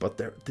names, but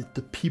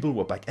the people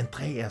were back.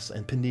 Andreas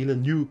and Pernille,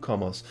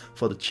 newcomers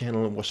for the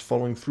channel, was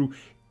following through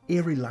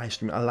every live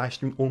stream. I live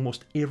stream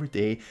almost every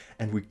day,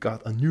 and we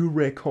got a new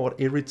record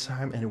every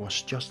time, and it was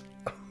just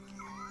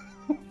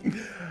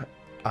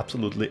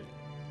absolutely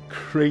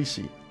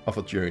crazy of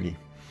a journey.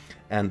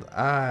 And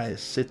I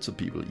said to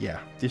people, yeah,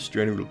 this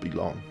journey will be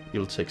long.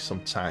 It'll take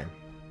some time.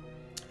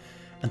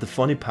 And the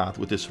funny part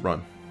with this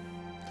run,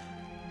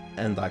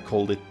 and I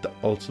called it the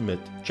ultimate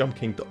Jump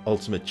King, the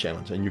ultimate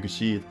challenge, and you can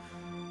see it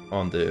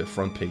on the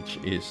front page,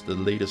 is the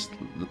latest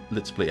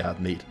Let's Play I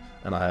have made,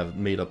 and I have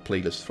made a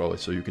playlist for it,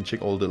 so you can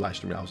check all the live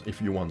stream out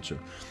if you want to.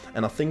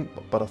 And I think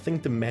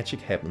the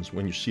magic happens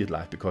when you see it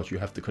live, because you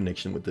have the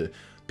connection with the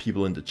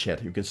people in the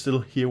chat. You can still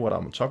hear what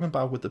I'm talking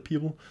about with the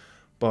people,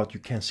 but you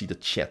can't see the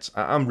chats.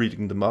 I'm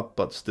reading them up,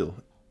 but still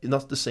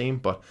not the same.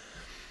 But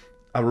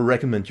I will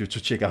recommend you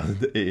to check out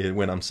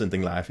when I'm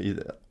sending live.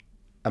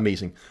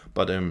 Amazing.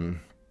 But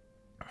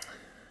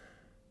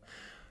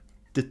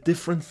the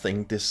different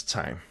thing this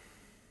time,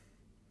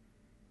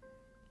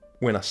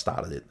 when I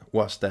started it,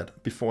 was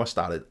that before I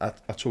started, I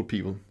told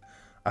people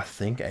I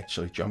think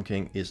actually Jump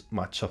King is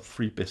my top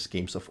 3 best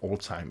games of all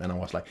time. And I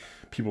was like,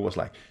 people was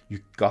like, you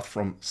got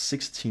from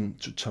 16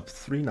 to top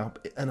 3 now.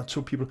 And I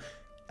told people,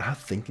 I have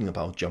thinking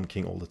about Jump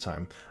King all the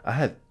time. I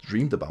had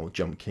dreamed about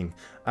Jump King.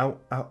 I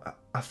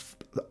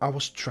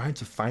was trying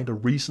to find a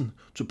reason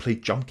to play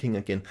Jump King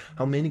again.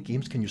 How many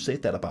games can you say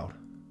that about?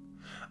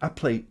 I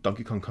play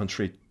Donkey Kong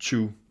Country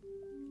two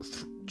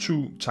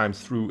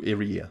times through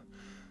every year.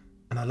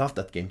 And I love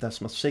that game.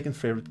 That's my second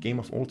favorite game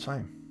of all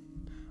time.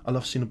 I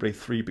love Xenoblade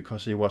 3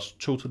 because it was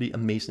totally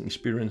amazing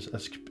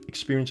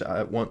experience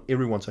I want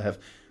everyone to have.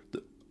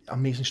 The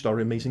amazing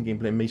story, amazing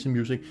gameplay, amazing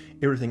music,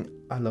 everything.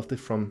 I loved it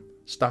from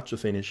start to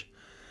finish.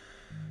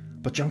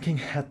 But Jump King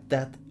had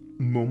that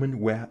moment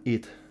where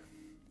it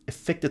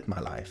affected my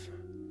life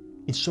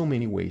in so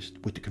many ways,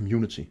 with the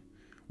community,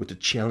 with the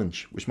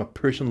challenge, with my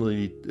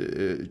personally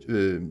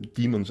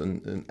demons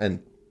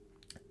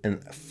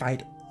and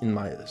fight in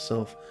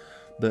myself,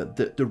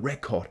 the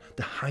record,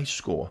 the high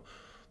score,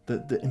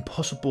 the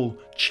impossible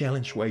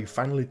challenge where you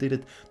finally did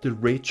it, the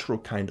retro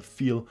kind of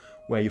feel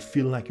where you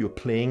feel like you're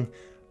playing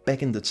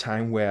back in the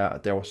time where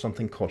there was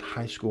something called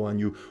high score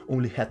and you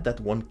only had that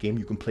one game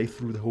you can play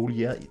through the whole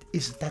year. It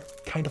is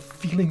that kind of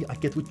feeling I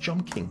get with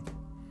Jump King.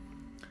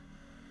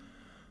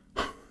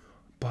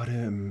 But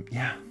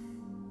yeah,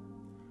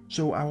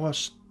 so I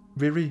was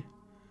very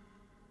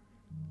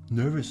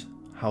nervous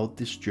how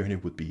this journey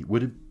would be.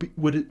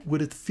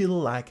 Would it feel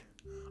like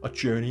a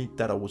journey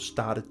that I would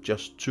started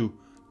just to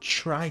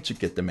try to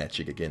get the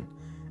magic again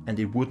and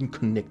it wouldn't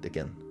connect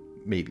again,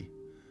 maybe?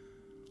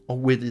 Or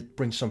would it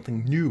bring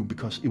something new,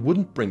 because it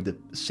wouldn't bring the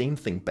same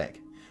thing back,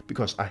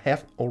 because I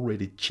have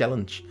already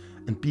challenged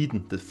and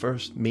beaten the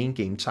first main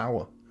game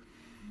tower.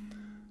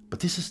 But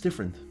this is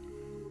different.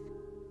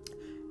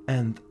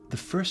 And the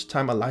first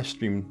time I live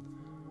streamed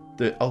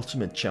the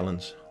Ultimate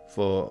Challenge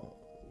for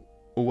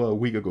over a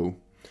week ago,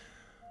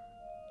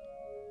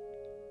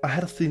 I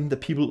had a feeling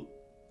that people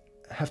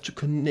have to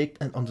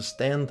connect and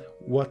understand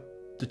what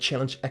the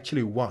challenge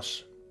actually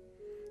was.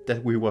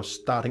 That we were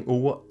starting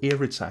over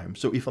every time.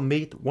 So if I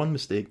made one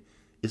mistake,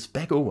 it's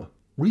back over.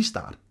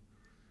 Restart.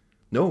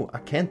 No, I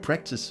can't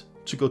practice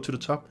to go to the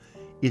top.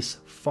 It's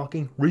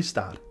fucking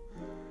restart.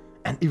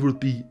 And it will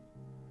be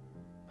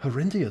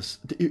horrendous.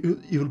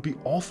 It will be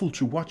awful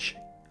to watch.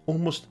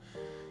 Almost,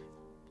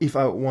 if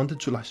I wanted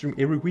to live stream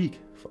every week,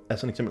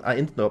 as an example, I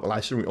ended up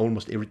live streaming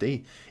almost every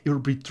day. It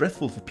would be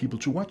dreadful for people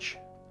to watch.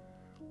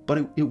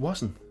 But it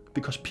wasn't,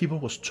 because people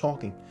was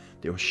talking.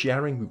 They were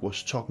sharing. We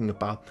was talking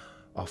about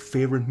our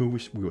favorite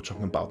movies, we were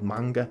talking about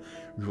manga,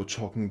 we were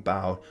talking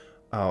about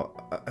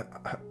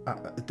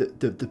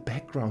the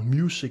background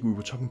music, we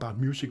were talking about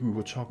music, we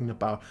were talking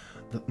about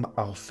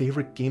our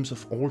favorite games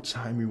of all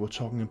time, we were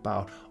talking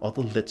about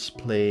other Let's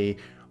Play,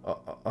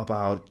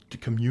 about the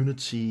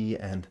community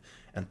and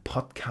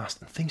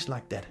podcast and things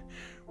like that.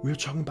 We were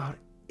talking about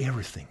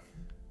everything.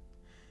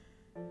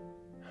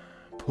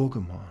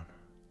 Pokemon,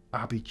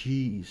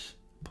 RPGs,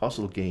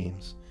 puzzle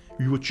games.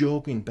 We were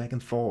joking back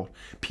and forth.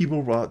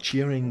 People were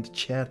cheering in the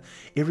chat.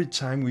 Every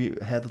time we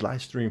had a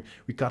live stream,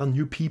 we got a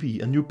new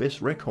PB, a new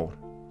best record.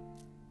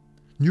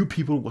 New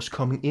people was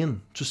coming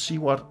in to see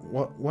what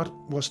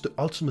was the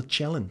ultimate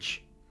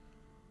challenge.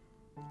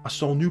 I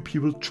saw new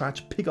people try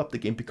to pick up the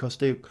game because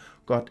they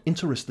got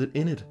interested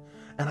in it.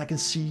 And I can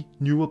see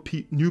new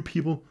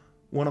people,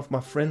 one of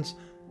my friends,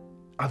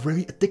 are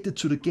very addicted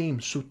to the game.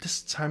 So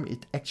this time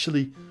it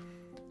actually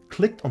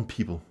clicked on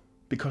people,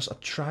 because I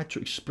tried to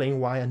explain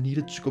why I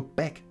needed to go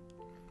back.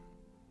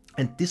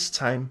 And this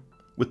time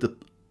with the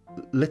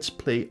Let's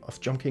Play of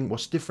Jump King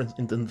was different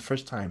than the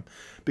first time,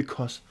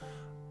 because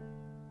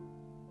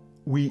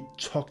we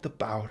talked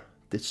about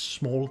the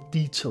small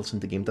details in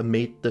the game that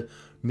made the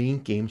main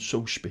game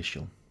so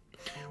special.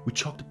 We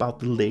talked about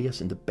the layers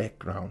in the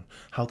background,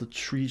 how the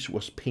trees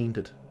was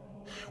painted.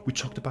 We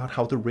talked about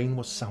how the rain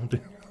was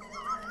sounding.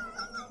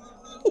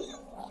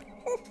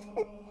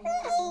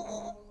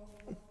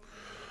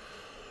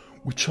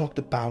 We talked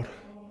about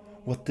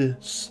what the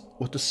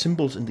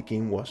symbols in the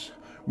game was.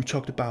 We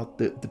talked about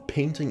the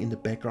painting in the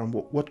background.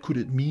 What could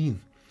it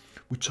mean?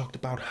 We talked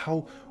about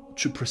how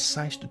to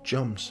precise the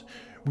jumps.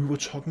 We were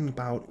talking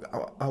about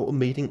our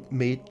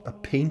made a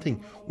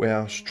painting where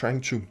I was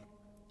trying to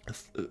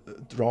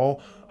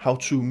draw how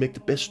to make the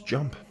best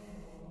jump.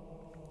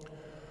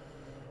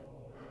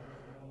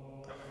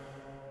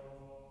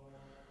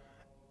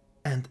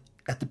 And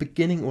at the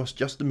beginning it was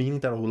just the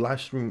meaning that I would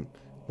live stream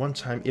one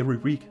time every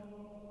week.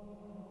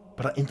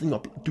 But I ended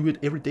up doing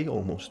it every day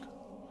almost.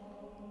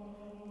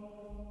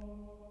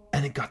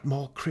 And it got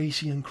more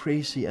crazy and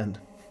crazy, and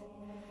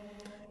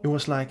it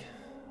was like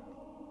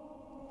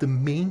the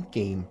main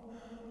game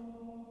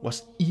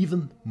was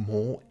even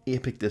more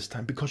epic this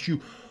time, because you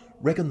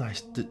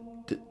recognized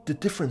the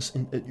difference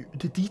in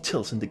the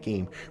details in the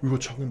game. We were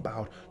talking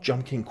about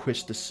Jump King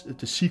Quest,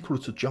 the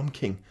secret to Jump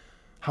King,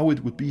 how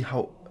it would be,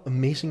 how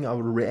amazing I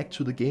would react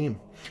to the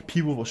game.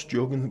 People was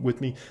joking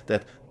with me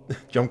that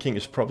Jump King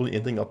is probably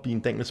ending up being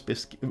Daniel's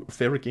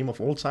favorite game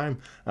of all time.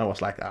 And I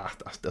was like,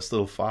 that's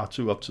still far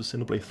too up to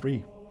Xenoblade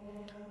 3.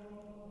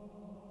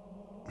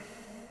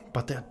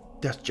 But there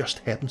just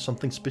happened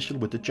something special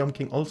with the Jump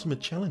King Ultimate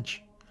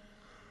Challenge.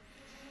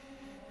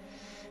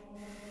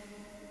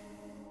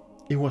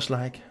 It was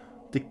like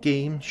the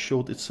game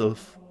showed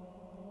itself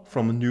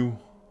from a new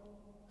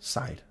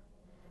side.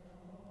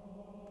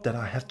 That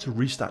I had to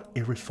restart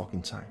every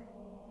fucking time.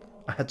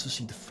 I had to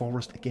see the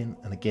forest again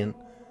and again.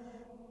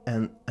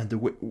 And the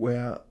way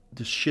where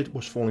the shit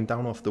was falling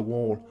down off the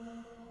wall.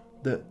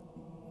 The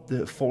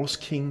False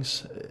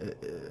King's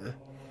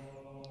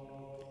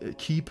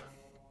keep.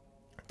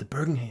 The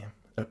Bergenham.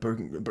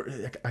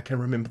 I can't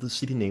remember the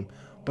city name.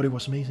 But it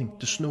was amazing.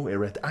 The snow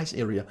area, the ice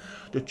area,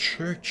 the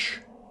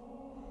church.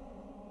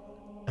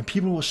 And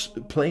people was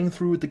playing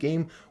through the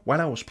game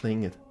while I was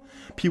playing it.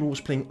 People was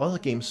playing other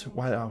games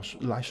while I was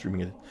live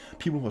streaming it.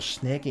 People was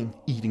snacking,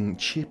 eating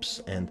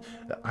chips and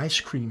ice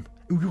cream.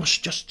 It was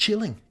just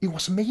chilling. It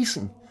was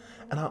amazing.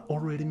 And I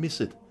already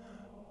miss it.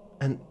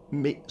 And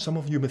some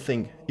of you may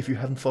think, if you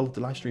haven't followed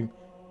the live stream,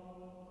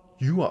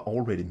 you are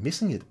already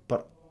missing it.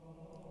 But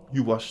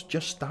you was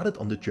just started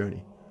on the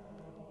journey.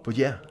 But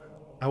yeah,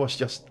 I'm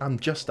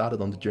just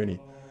started on the journey.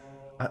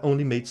 I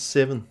only made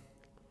 7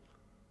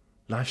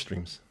 live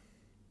streams.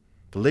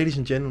 But ladies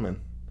and gentlemen,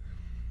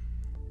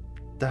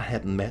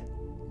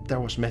 there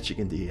was magic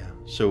in the air.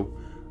 So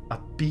I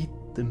beat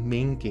the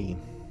main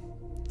game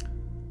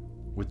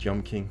with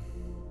Jump King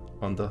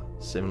under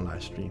 7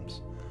 live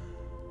streams.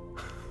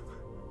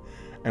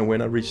 And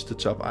when I reached the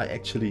top, I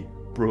actually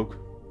broke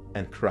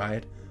and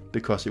cried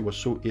because it was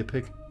so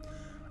epic.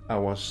 I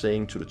was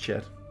saying to the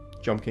chat,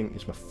 Jump King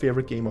is my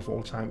favorite game of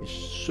all time. It's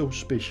so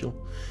special.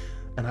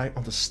 And I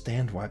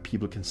understand why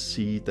people can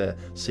say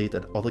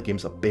that other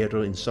games are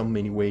better in so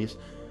many ways.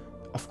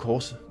 Of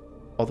course,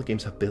 other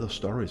games have better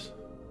stories.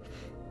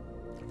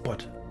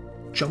 But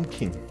Jump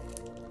King,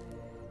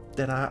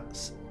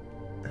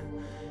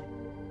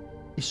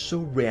 it's so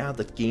rare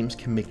that games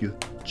can make you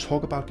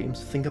talk about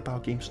games, think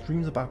about games,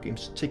 dream about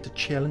games, take the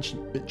challenge,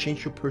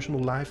 change your personal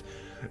life,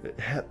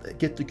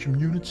 get the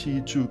community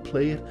to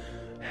play it,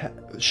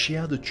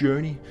 share the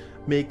journey.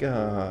 We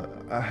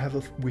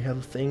have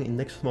a thing in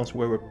next month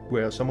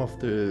where some of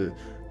the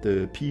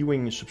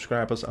P-Wing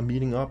subscribers are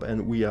meeting up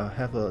and we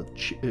have a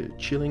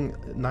chilling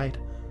night.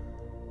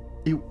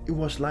 It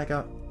was like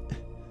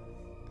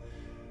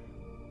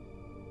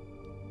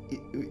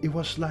it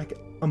was like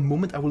a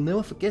moment I will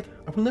never forget.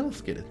 I will never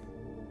forget it.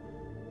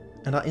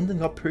 And I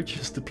ended up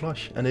purchasing the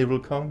plush, and it will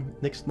come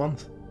next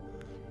month.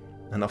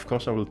 And of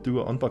course I will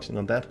do an unboxing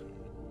on that.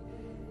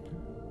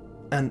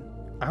 And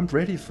I'm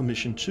ready for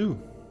mission 2.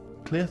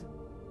 Clear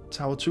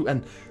Tower 2,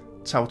 and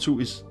Tower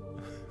 2 is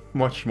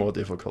much more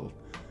difficult.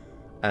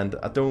 And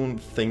I don't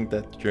think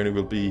that journey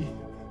will be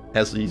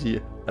as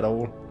easy at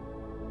all.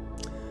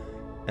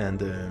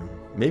 And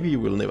maybe it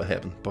will never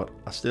happen, but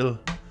I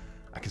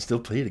can still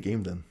play the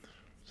game then.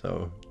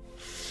 So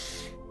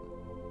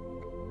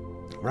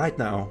right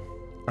now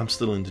I'm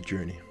still in the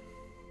journey.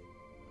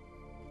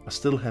 I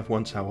still have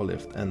 1 tower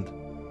left, and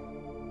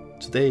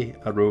today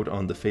I wrote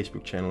on the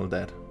Facebook channel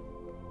that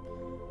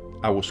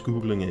I was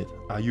googling it.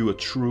 Are you a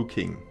true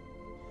king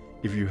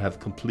if you have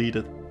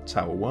completed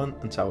Tower 1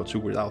 and Tower 2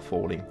 without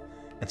falling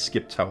and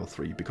skip Tower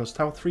 3? Because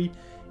Tower 3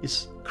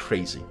 is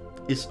crazy.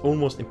 It's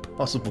almost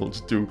impossible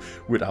to do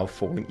without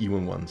falling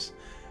even once.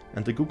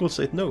 And the Google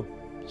said no.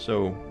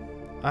 So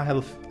I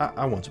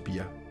want to be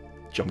a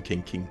Jump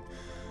King.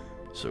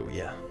 So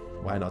yeah,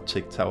 why not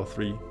take Tower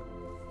 3?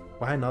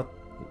 Why not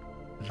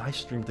live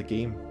stream the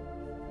game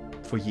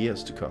for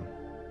years to come?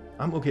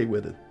 I'm okay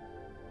with it.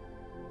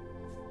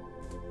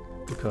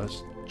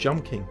 Because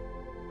Jump King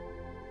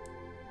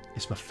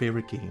is my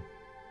favorite game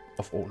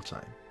of all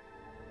time.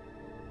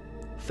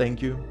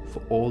 Thank you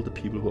for all the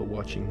people who are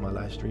watching my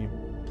live stream.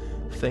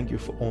 Thank you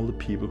for all the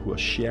people who are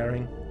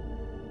sharing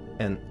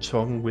and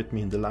talking with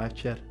me in the live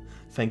chat.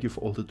 Thank you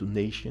for all the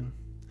donation.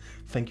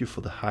 Thank you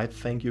for the hype.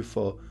 Thank you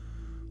for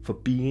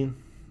being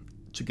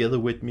together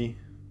with me.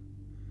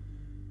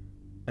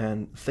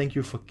 And thank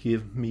you for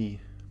giving me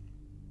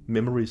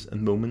memories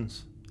and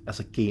moments as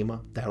a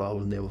gamer that I will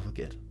never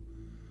forget.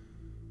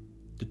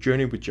 The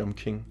journey with Jump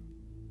King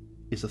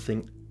is a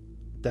thing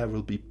that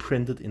will be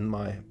printed in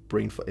my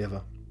brain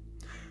forever.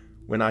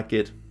 When I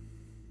get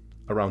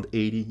around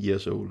 80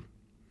 years old,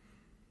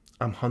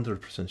 I'm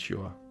 100%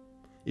 sure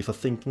if I'm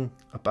thinking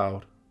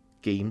about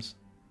games,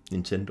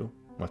 Nintendo,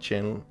 my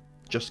channel,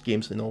 just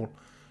games and all,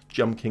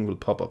 Jump King will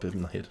pop up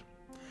in my head.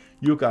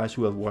 You guys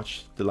who have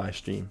watched the live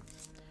stream,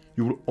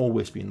 you will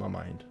always be in my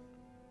mind.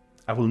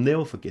 I will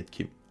never forget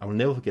Kim. I will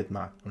never forget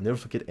Mark. I will never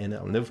forget Anna.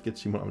 I will never forget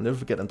Simon. I will never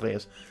forget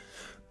Andreas.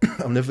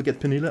 I will never forget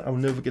Pernilla. I will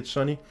never forget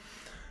Sonny.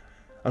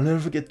 I will never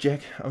forget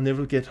Jack. I will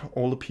never forget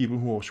all the people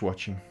who was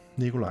watching.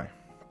 Nikolai.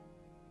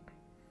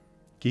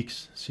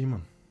 Geeks.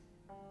 Simon.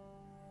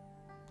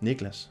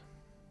 Niklas.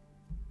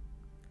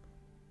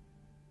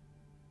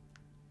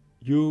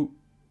 You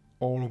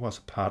all was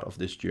a part of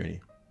this journey.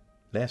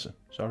 Lasse.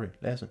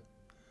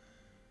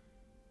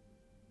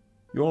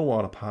 You all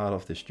were a part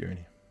of this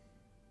journey.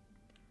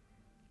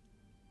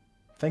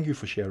 Thank you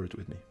for sharing it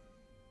with me.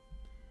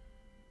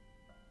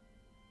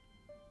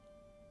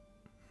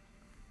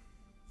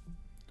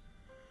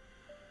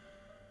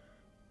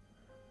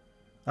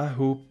 I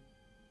hope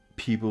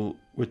people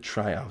would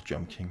try out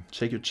Jump King.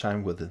 Take your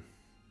time with it.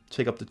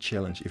 Take up the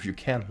challenge. If you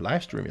can,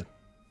 live stream it.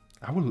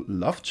 I would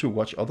love to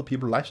watch other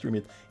people live stream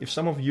it. If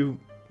some of you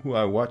who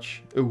are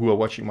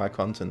watching my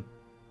content,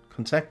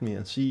 contact me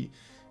and see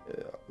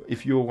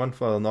if you're one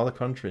for another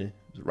country.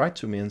 Write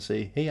to me and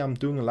say, hey, I'm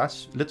doing a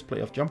let's play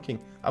of Jump King.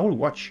 I will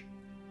watch,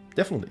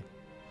 definitely.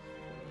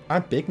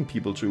 I'm begging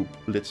people to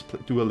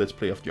do a let's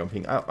play of Jump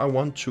King. I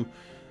want to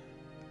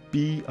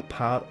be a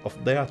part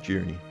of their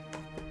journey.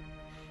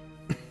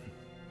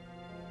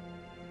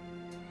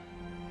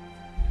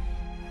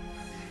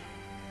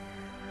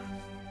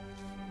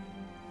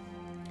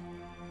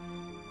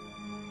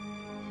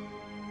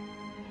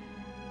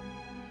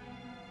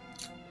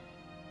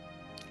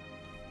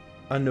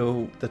 I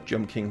know that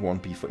Jump King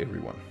won't be for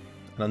everyone,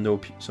 and I know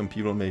some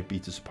people may be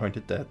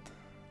disappointed that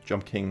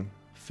Jump King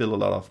fill a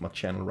lot of my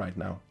channel right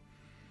now.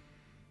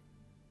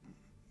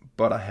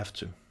 But I have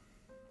to.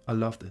 I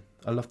loved it.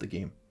 I love the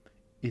game.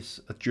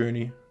 It's a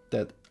journey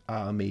that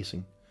are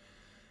amazing.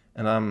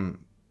 And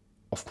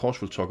of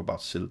course, we'll talk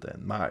about Zelda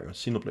and Mario,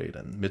 Xenoblade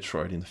and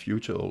Metroid in the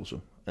future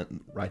also.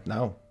 And right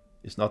now,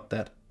 it's not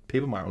that.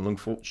 Paper Mario, I'm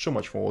looking so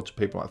much forward to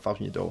Paper Mario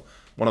 1000 Year Door,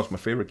 one of my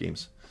favorite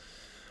games.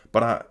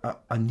 But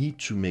I need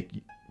to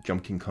make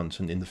Jump King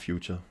content in the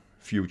future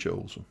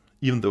also,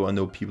 even though I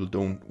know people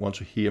don't want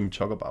to hear me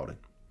talk about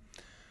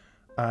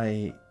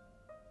it.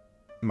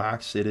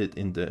 Mark said it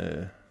in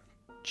the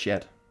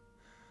chat.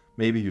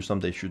 Maybe you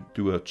someday should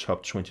do a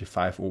top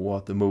 25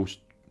 over the most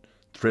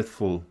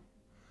dreadful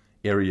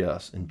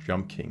areas in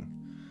Jump King.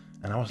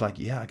 And I was like,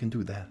 yeah, I can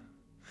do that.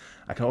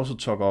 I can also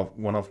talk of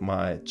one of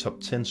my top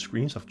 10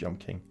 screens of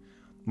Jump King,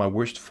 my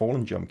worst fall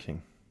in Jump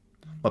King,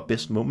 my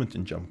best moment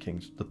in Jump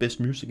Kings, the best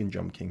music in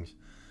Jump Kings,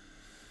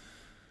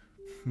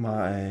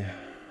 my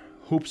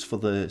hopes for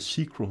the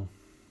sequel.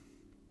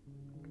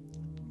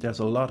 There's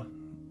a lot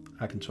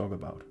I can talk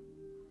about.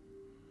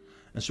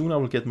 And soon I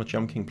will get my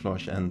Jump King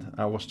plush, and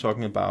I was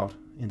talking about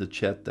in the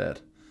chat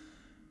that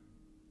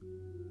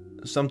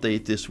someday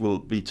this will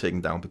be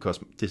taken down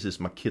because this is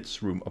my kids'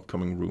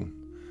 upcoming room.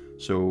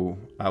 So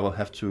I will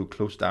have to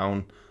close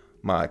down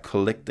my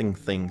collecting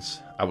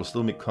things. I will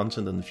still make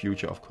content in the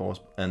future, of course,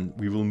 and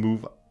we will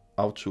move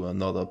out to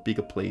another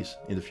bigger place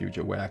in the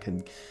future where I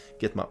can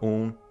get my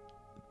own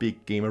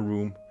big gamer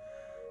room.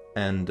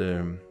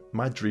 And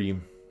my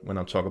dream when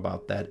I talk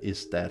about that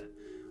is that,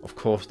 of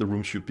course, the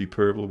room should be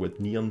purple with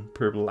neon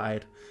purple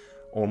light,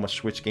 all my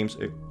Switch games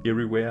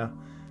everywhere,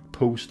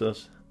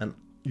 posters, and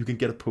you can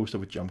get a poster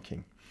with Jump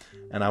King.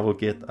 And I will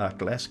get a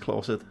glass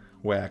closet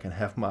where I can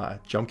have my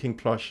Jump King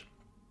plush.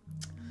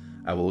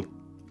 I will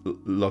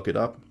lock it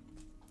up.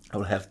 I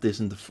will have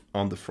this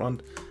on the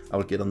front. I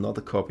will get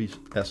another copy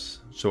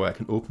so I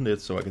can open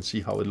it, so I can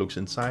see how it looks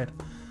inside.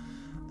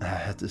 I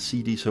had the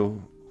CD,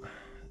 so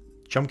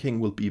Jump King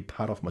will be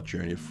part of my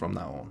journey from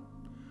now on.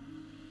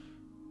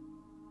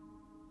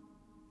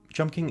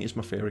 Jump King is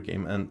my favorite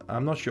game, and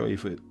I'm not sure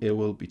if it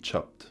will be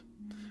topped.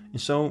 And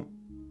so,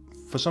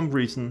 for some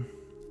reason,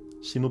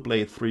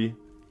 Xenoblade 3,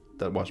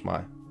 that was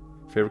my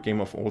favorite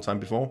game of all time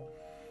before,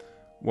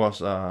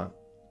 was a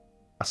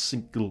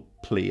single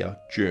player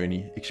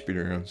journey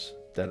experience,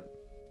 that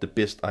the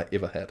best I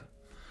ever had.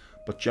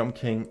 But Jump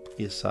King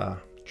is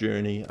a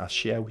journey I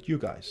share with you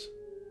guys.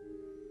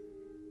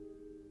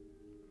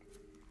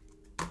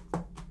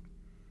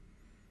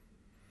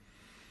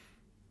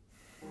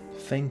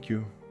 Thank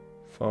you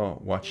for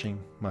watching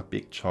my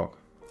big talk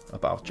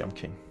about Jump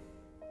King.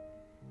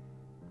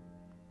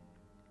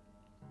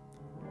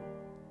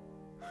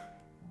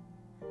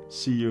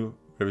 See you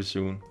very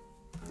soon,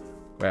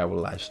 where I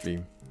will live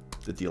stream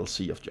the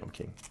DLC of Jump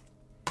King.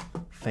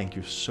 Thank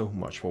you so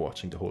much for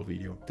watching the whole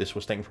video. This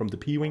was Sten from the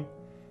P-Wing.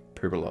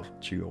 Purple love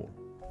to you all.